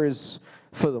 Bankers,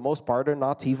 for the most part, are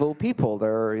not evil people.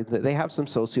 They have some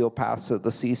sociopaths at the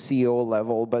CEO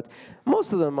level, but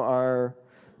most of them are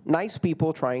nice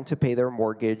people trying to pay their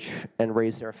mortgage and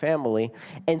raise their family.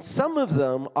 And some of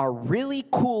them are really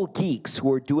cool geeks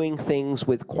who are doing things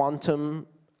with quantum,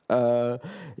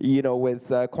 you know,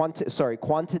 with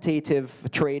quantitative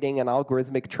trading and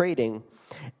algorithmic trading.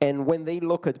 And when they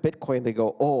look at Bitcoin, they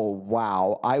go, oh,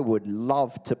 wow, I would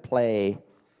love to play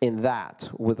in that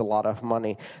with a lot of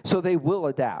money. So they will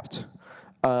adapt.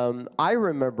 I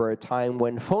remember a time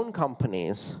when phone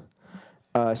companies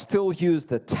still used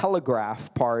the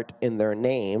telegraph part in their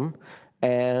name,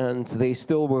 and they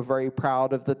still were very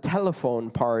proud of the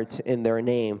telephone part in their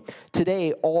name.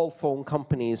 Today, all phone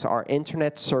companies are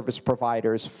internet service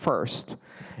providers first,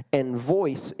 and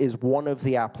voice is one of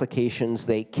the applications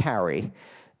they carry.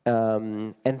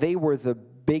 And they were the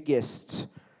biggest,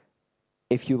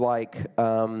 if you like,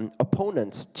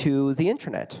 opponent to the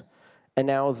internet. And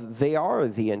now they are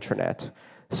the internet.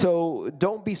 So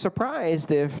don't be surprised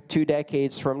if 2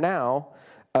 decades from now,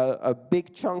 a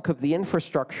big chunk of the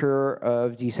infrastructure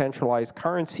of decentralized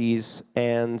currencies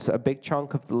and a big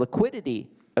chunk of the liquidity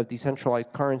of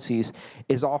decentralized currencies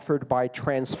is offered by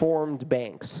transformed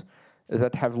banks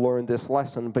that have learned this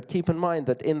lesson. But keep in mind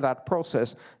that in that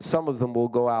process, some of them will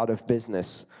go out of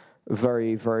business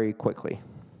very, very quickly.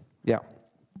 Yeah.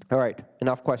 All right,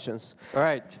 enough questions. All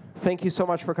right. Thank you so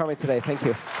much for coming today. Thank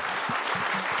you.